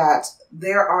is that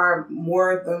there are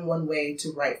more than one way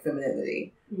to write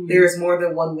femininity. There is more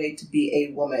than one way to be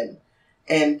a woman.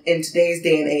 And in today's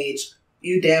day and age,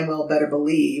 you damn well better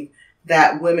believe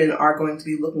that women are going to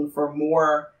be looking for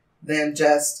more than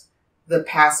just the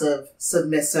passive,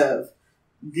 submissive,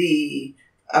 the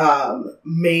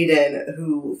maiden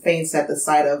who faints at the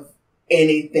sight of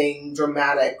anything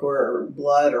dramatic or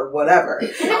blood or whatever.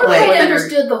 I never Like- quite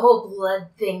understood the whole blood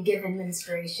thing given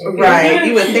menstruation. Right.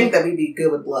 You would think that we'd be good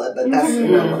with blood, but that's,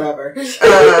 whatever.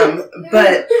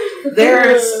 But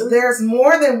there's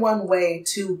more than one way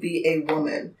to be a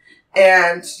woman.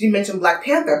 And you mentioned Black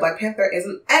Panther. Black Panther is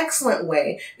an excellent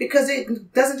way because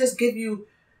it doesn't just give you,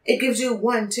 it gives you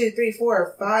 1, 2, 3,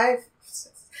 4, 5, 6,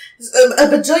 a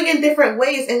bajillion different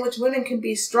ways in which women can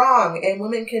be strong and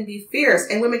women can be fierce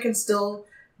and women can still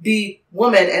be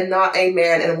woman and not a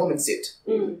man in a woman's suit.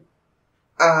 Mm.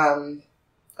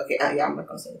 Okay, yeah, I'm not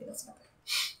going to say anything else about that.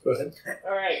 Go ahead.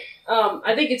 All right.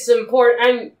 I think it's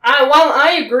important. While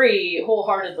I agree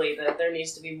wholeheartedly that there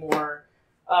needs to be more,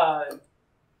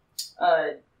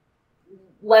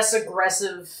 less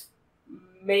aggressive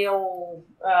male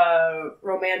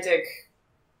romantic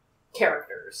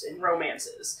characters in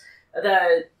romances.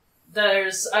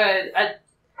 There's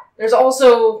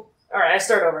also. All right, I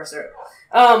start over.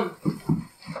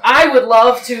 I would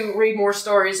love to read more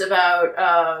stories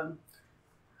about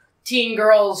teen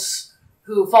girls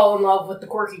who fall in love with the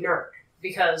quirky nerd,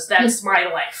 because that's my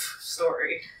life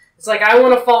story. It's like, I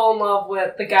want to fall in love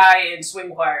with the guy in swing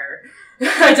choir.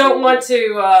 I don't want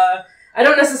to, I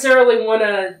don't necessarily want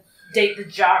to date the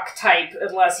jock type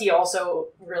unless he also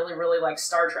really, really likes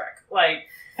Star Trek. Like,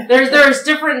 there's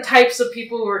different types of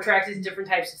people who are attracted to different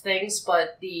types of things,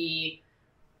 but the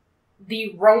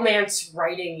romance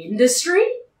writing industry,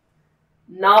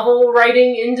 novel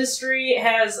writing industry,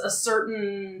 has a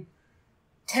certain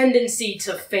tendency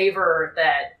to favor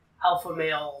that alpha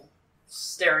male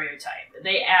stereotype.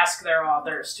 They ask their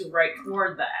authors to write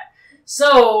toward that.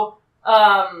 So,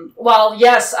 while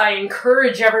yes, I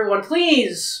encourage everyone,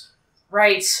 please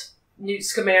write Newt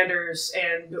Scamanders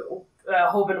and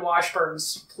Hoban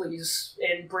Washburns, please,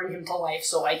 and bring him to life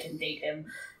so I can date him.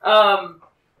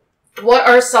 What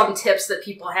are some tips that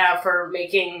people have for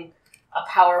making a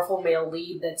powerful male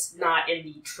lead that's not in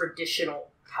the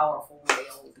traditional powerful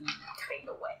male lead kind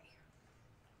of way?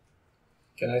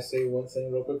 Can I say one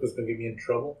thing real quick that's going to get me in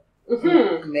trouble?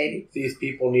 Mm-hmm. Maybe. These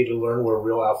people need to learn where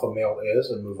real alpha male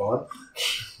is and move on.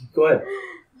 Go ahead.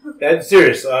 That's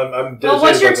serious. I'm well,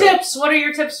 what's your tips? What are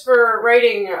your tips for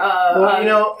writing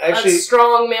a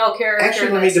strong male character?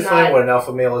 Actually, let me define what an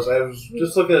alpha male is. I was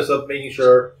just looking this up, making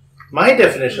sure my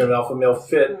definition of an alpha male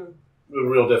fit the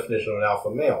real definition of an alpha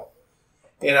male.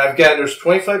 And there's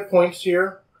 25 points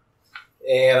here,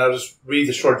 and I'll just read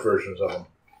the short versions of them.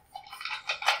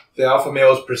 The alpha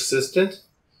male is persistent.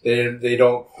 They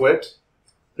don't quit.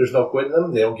 There's no quit in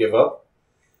them. They don't give up.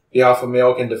 The alpha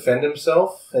male can defend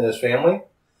himself and his family.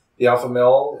 The alpha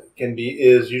male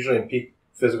is usually in peak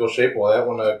physical shape. Well, that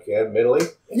one, admittedly,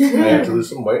 I have to lose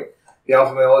some weight. The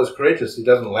alpha male is courageous. He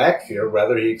doesn't lack fear.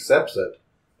 Rather, he accepts it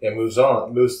and moves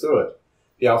through it.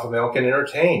 The alpha male can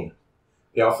entertain.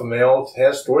 The alpha male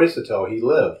has stories to tell. He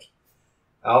lived.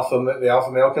 The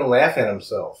alpha male can laugh at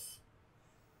himself.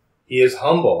 He is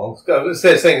humble.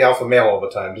 Instead of saying the alpha male all the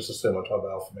time, just assume I'm talking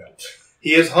about alpha male.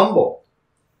 He is humble.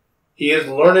 He is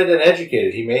learned and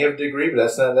educated. He may have a degree, but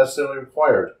that's not necessarily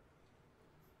required.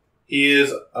 He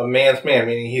is a man's man,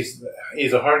 meaning he's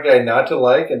a hard guy not to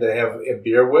like and to have a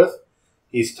beer with.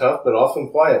 He's tough, but often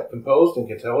quiet, composed, and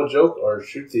can tell a joke or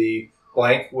shoot the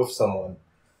blank with someone.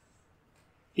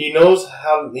 He knows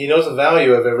the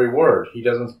value of every word. He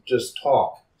doesn't just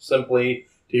talk simply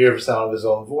to hear the sound of his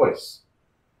own voice.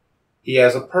 He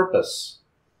has a purpose.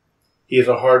 He is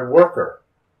a hard worker.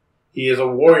 He is a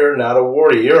warrior, not a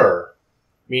warrior,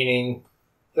 meaning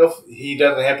he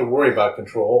doesn't have to worry about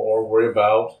control or worry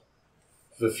about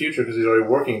the future because he's already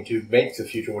working to make the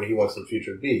future what he wants the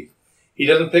future to be. He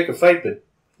doesn't pick a fight, but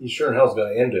he sure in hell is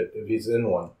going to end it if he's in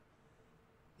one.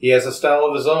 He has a style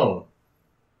of his own.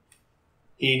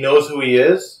 He knows who he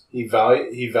is. His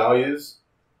values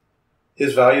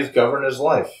govern his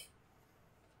life.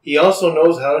 He also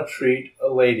knows how to treat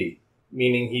a lady,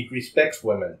 meaning he respects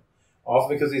women,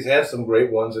 often because he's had some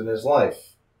great ones in his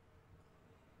life.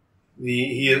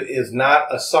 He is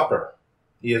not a sucker.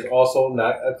 He is also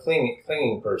not a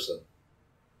clinging person.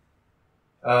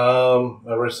 I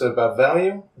already said about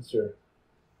value.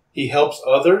 He helps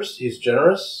others. He's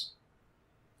generous.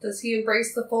 Does he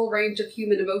embrace the full range of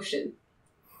human emotion?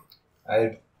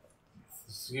 Keep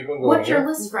on going. What's your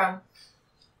list from?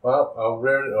 Well, I'll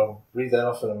read that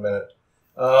off in a minute.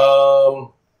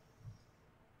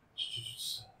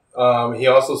 He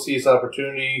also sees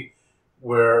opportunity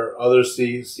where others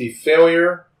see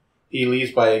failure. He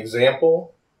leads by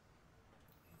example.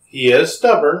 He is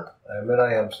stubborn. I admit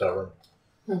I am stubborn.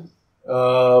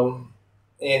 And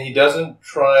he doesn't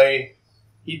try.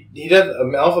 He doesn't.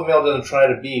 An alpha male doesn't try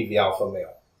to be the alpha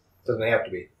male. Doesn't have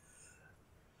to be.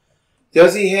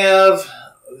 Does he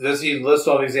list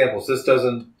all the examples? This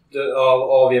doesn't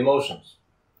all the emotions.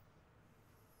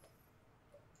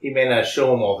 He may not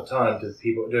show them all the time to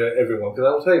everyone. Because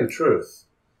I will tell you the truth.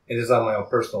 It is on my own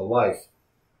personal life.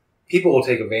 People will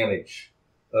take advantage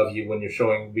of you when you're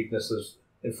showing weaknesses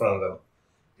in front of them.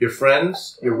 Your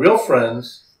friends, your real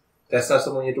friends, that's not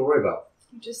something you have to worry about.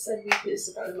 You just said weakness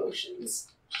about emotions.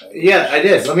 Yeah, I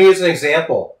did. Let me use an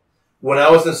example. When I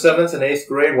was in 7th and 8th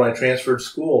grade, when I transferred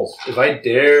schools, if I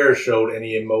showed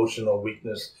any emotional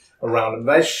weakness around them, if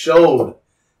I showed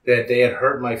that they had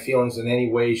hurt my feelings in any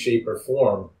way, shape, or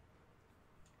form,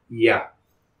 yeah.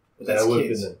 That would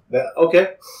have been that.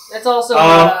 Okay. That's also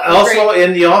also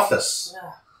in the office.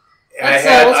 Let's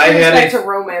bring this back to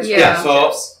romance.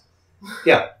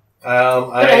 Yeah. But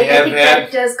I I have think had.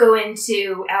 that does go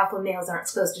into alpha males aren't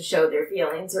supposed to show their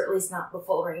feelings, or at least not the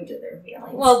full range of their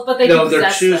feelings. Well, but they No, do they're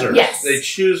possess choosers. them. Yes. They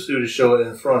choose who to show it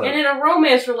in front And of. in a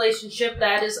romance relationship,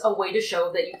 that is a way to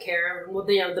show that you care. Well,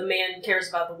 the man cares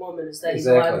about the woman is that he's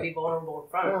allowed to Exactly. be vulnerable in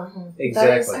front of her.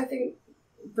 That is, Exactly. I think,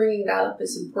 bringing that up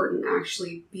is important.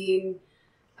 Actually, being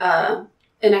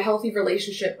in a healthy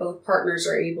relationship, both partners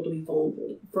are able to be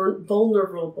vulnerable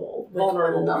with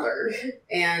one another,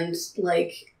 and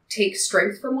like take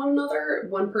strength from one another.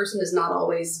 One person is not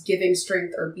always giving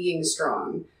strength or being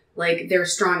strong. Like they're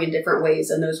strong in different ways,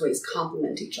 and those ways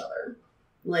complement each other.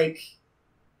 Like,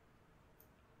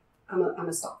 I'm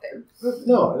gonna stop there.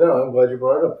 No, I'm glad you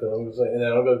brought it up because I'm going to say, and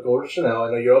then I'm going to go to Chanel.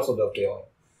 I know you're also dovetailing,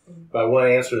 but I want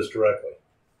to answer this directly.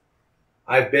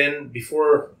 I've been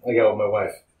before I got with my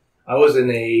wife. I was in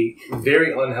a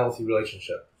very unhealthy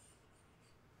relationship.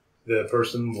 The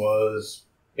person was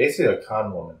basically a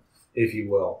con woman, if you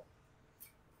will.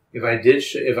 If I did,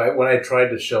 when I tried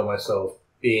to show myself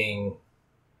being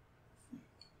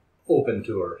open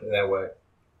to her in that way,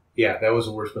 yeah, that was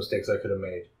the worst mistakes I could have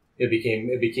made. It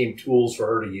became tools for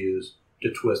her to use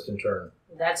to twist and turn.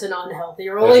 That's an unhealthy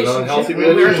relationship. unhealthy We're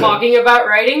relationship. talking about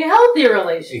writing a healthy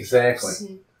relationship.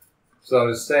 Exactly. So I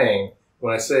was saying,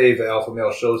 when I say the alpha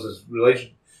male shows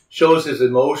his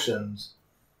emotions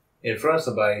in front of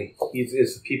somebody,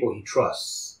 it's the people he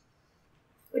trusts.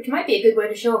 Which might be a good way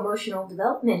to show emotional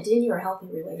development in your healthy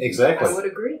relationship. Exactly. I would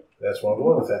agree. That's where I'm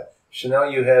going with that. Chanel,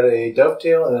 you had a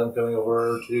dovetail, and then I'm coming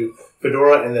over to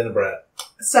Fedora, and then Brad.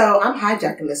 So I'm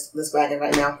hijacking this wagon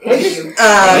right now. Thank you.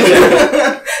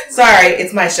 Sorry,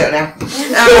 it's my show now.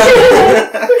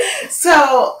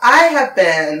 So I have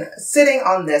been sitting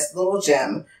on this little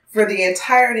gem for the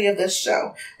entirety of this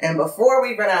show. And before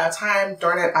we run out of time,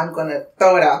 darn it, I'm going to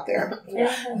throw it out there.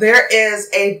 There is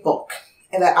a book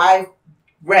that I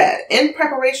read in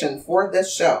preparation for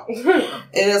this show.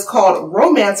 It is called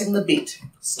Romancing the Beat,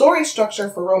 Story Structure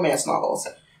for Romance Novels,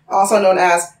 also known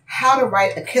as How to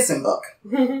Write a Kissing Book.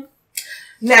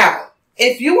 Now,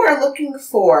 if you are looking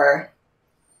for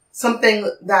something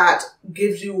that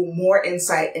gives you more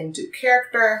insight into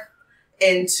character,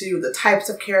 into the types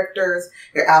of characters,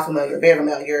 your alpha male, your beta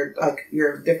male,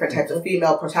 your different types of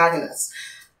female protagonists,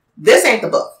 this ain't the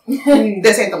book.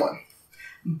 This ain't the one.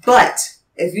 But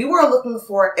if you are looking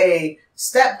for a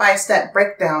step-by-step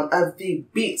breakdown of the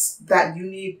beats that you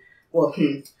need,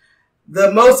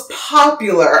 the most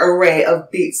popular array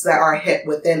of beats that are hit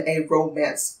within a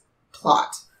romance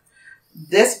plot,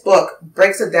 this book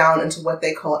breaks it down into what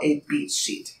they call a beat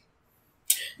sheet.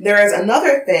 There is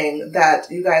another thing that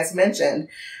you guys mentioned,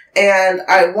 and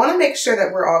I want to make sure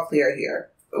that we're all clear here.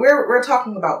 We're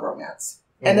talking about romance.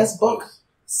 And this book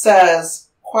says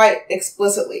quite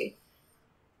explicitly,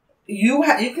 you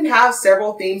can have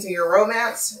several themes in your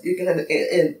romance. You can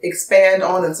expand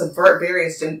on and subvert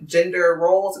various gender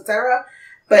roles, etc.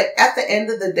 But at the end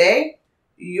of the day,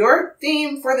 your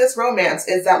theme for this romance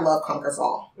is that love conquers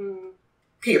all.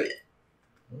 Period.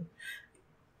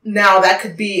 Now, that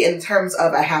could be in terms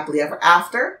of a happily ever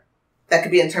after. That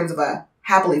could be in terms of a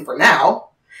happily for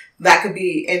now. That could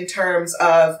be in terms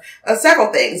of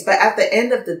several things. But at the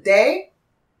end of the day,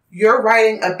 you're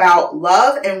writing about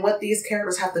love and what these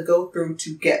characters have to go through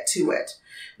to get to it.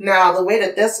 Now, the way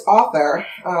that this author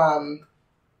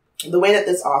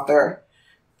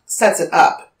sets it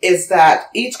up is that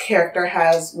each character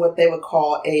has what they would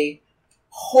call a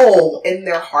hole in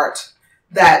their heart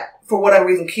that, for whatever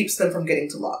reason, keeps them from getting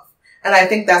to love. And I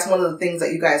think that's one of the things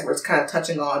that you guys were kind of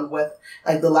touching on with,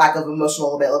 like, the lack of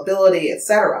emotional availability,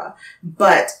 etc.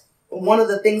 But one of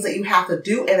the things that you have to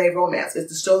do in a romance is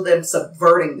to show them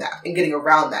subverting that and getting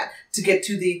around that to get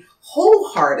to the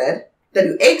wholehearted,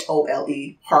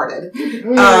 W-H-O-L-E, hearted,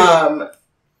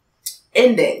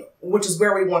 ending, which is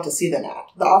where we want to see them at.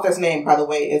 The author's name, by the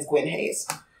way, is Gwen Hayes.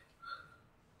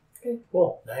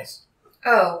 Cool. Nice.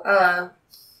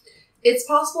 It's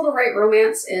possible to write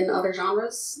romance in other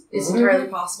genres. It's entirely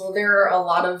possible. There are a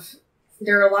lot of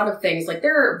things. Like,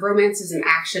 there are romances in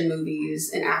action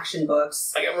movies and action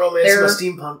books. I got romance in my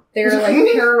steampunk. There are like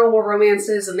paranormal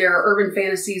romances, and there are urban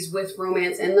fantasies with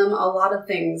romance in them. A lot of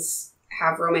things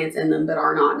have romance in them, but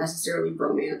are not necessarily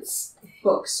romance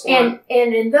books. And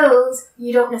in those,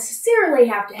 you don't necessarily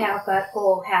have to have that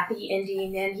whole happy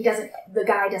ending, and the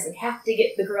guy doesn't have to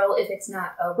get the girl if it's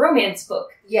not a romance book.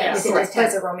 Yes, if it just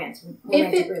has a romantic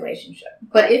relationship.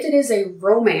 But if it is a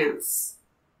romance,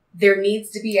 there needs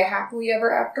to be a happily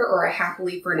ever after or a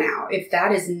happily for now. If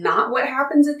that is not what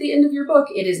happens at the end of your book,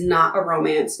 it is not a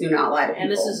romance. Do not lie to people.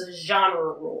 And this is a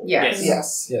genre rule. Yes.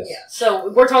 Yes. Yes. Yeah. So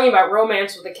we're talking about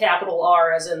romance with a capital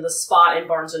R, as in the spot in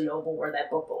Barnes and Noble where that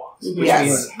book belongs. Mhm. Which Yes.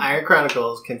 means Iron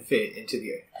Chronicles can fit into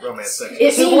the romance section. It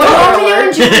means Spoiler Romeo alert.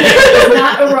 and Juliet is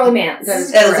not a romance. That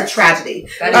is That is a correct. tragedy.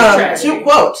 That is a tragedy. To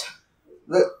quote,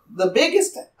 the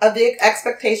biggest of the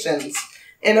expectations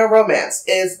in a romance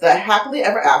is the happily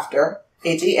ever after,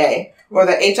 HEA, or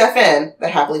the HFN, the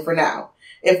happily for now.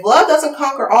 If love doesn't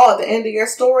conquer all at the end of your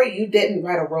story, you didn't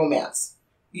write a romance.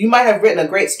 You might have written a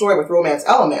great story with romance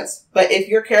elements, but if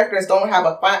your characters don't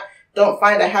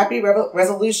find a happy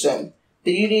resolution,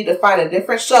 then you need to find a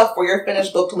different shelf for your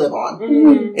finished book to live on.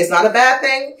 Mm-hmm. It's not a bad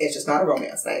thing. It's just not a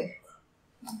romance thing.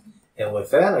 And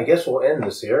with that, I guess we'll end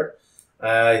this here.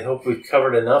 I hope we've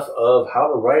covered enough of how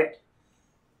to write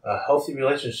a healthy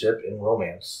relationship in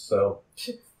romance. So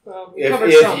Well, we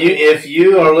covered something. if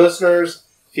you, our listeners,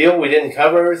 feel we didn't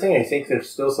cover everything and you think there's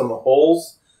still some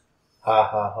holes,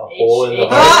 hole in the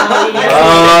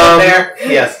heart. There.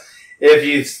 Yes. If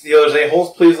you feel there's any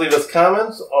holes, please leave us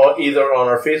comments either on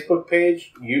our Facebook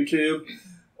page, YouTube,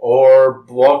 or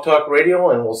Blog Talk Radio,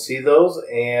 and we'll see those,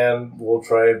 and we'll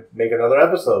try to make another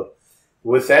episode.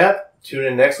 With that, tune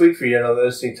in next week for yet another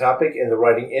interesting topic in the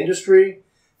writing industry.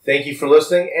 Thank you for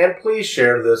listening, and please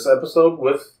share this episode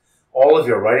with all of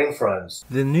your writing friends.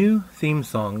 The new theme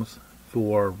songs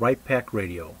for Right Pack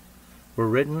Radio were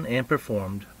written and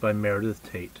performed by Meredith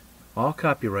Tate. All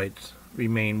copyrights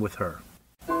remain with her.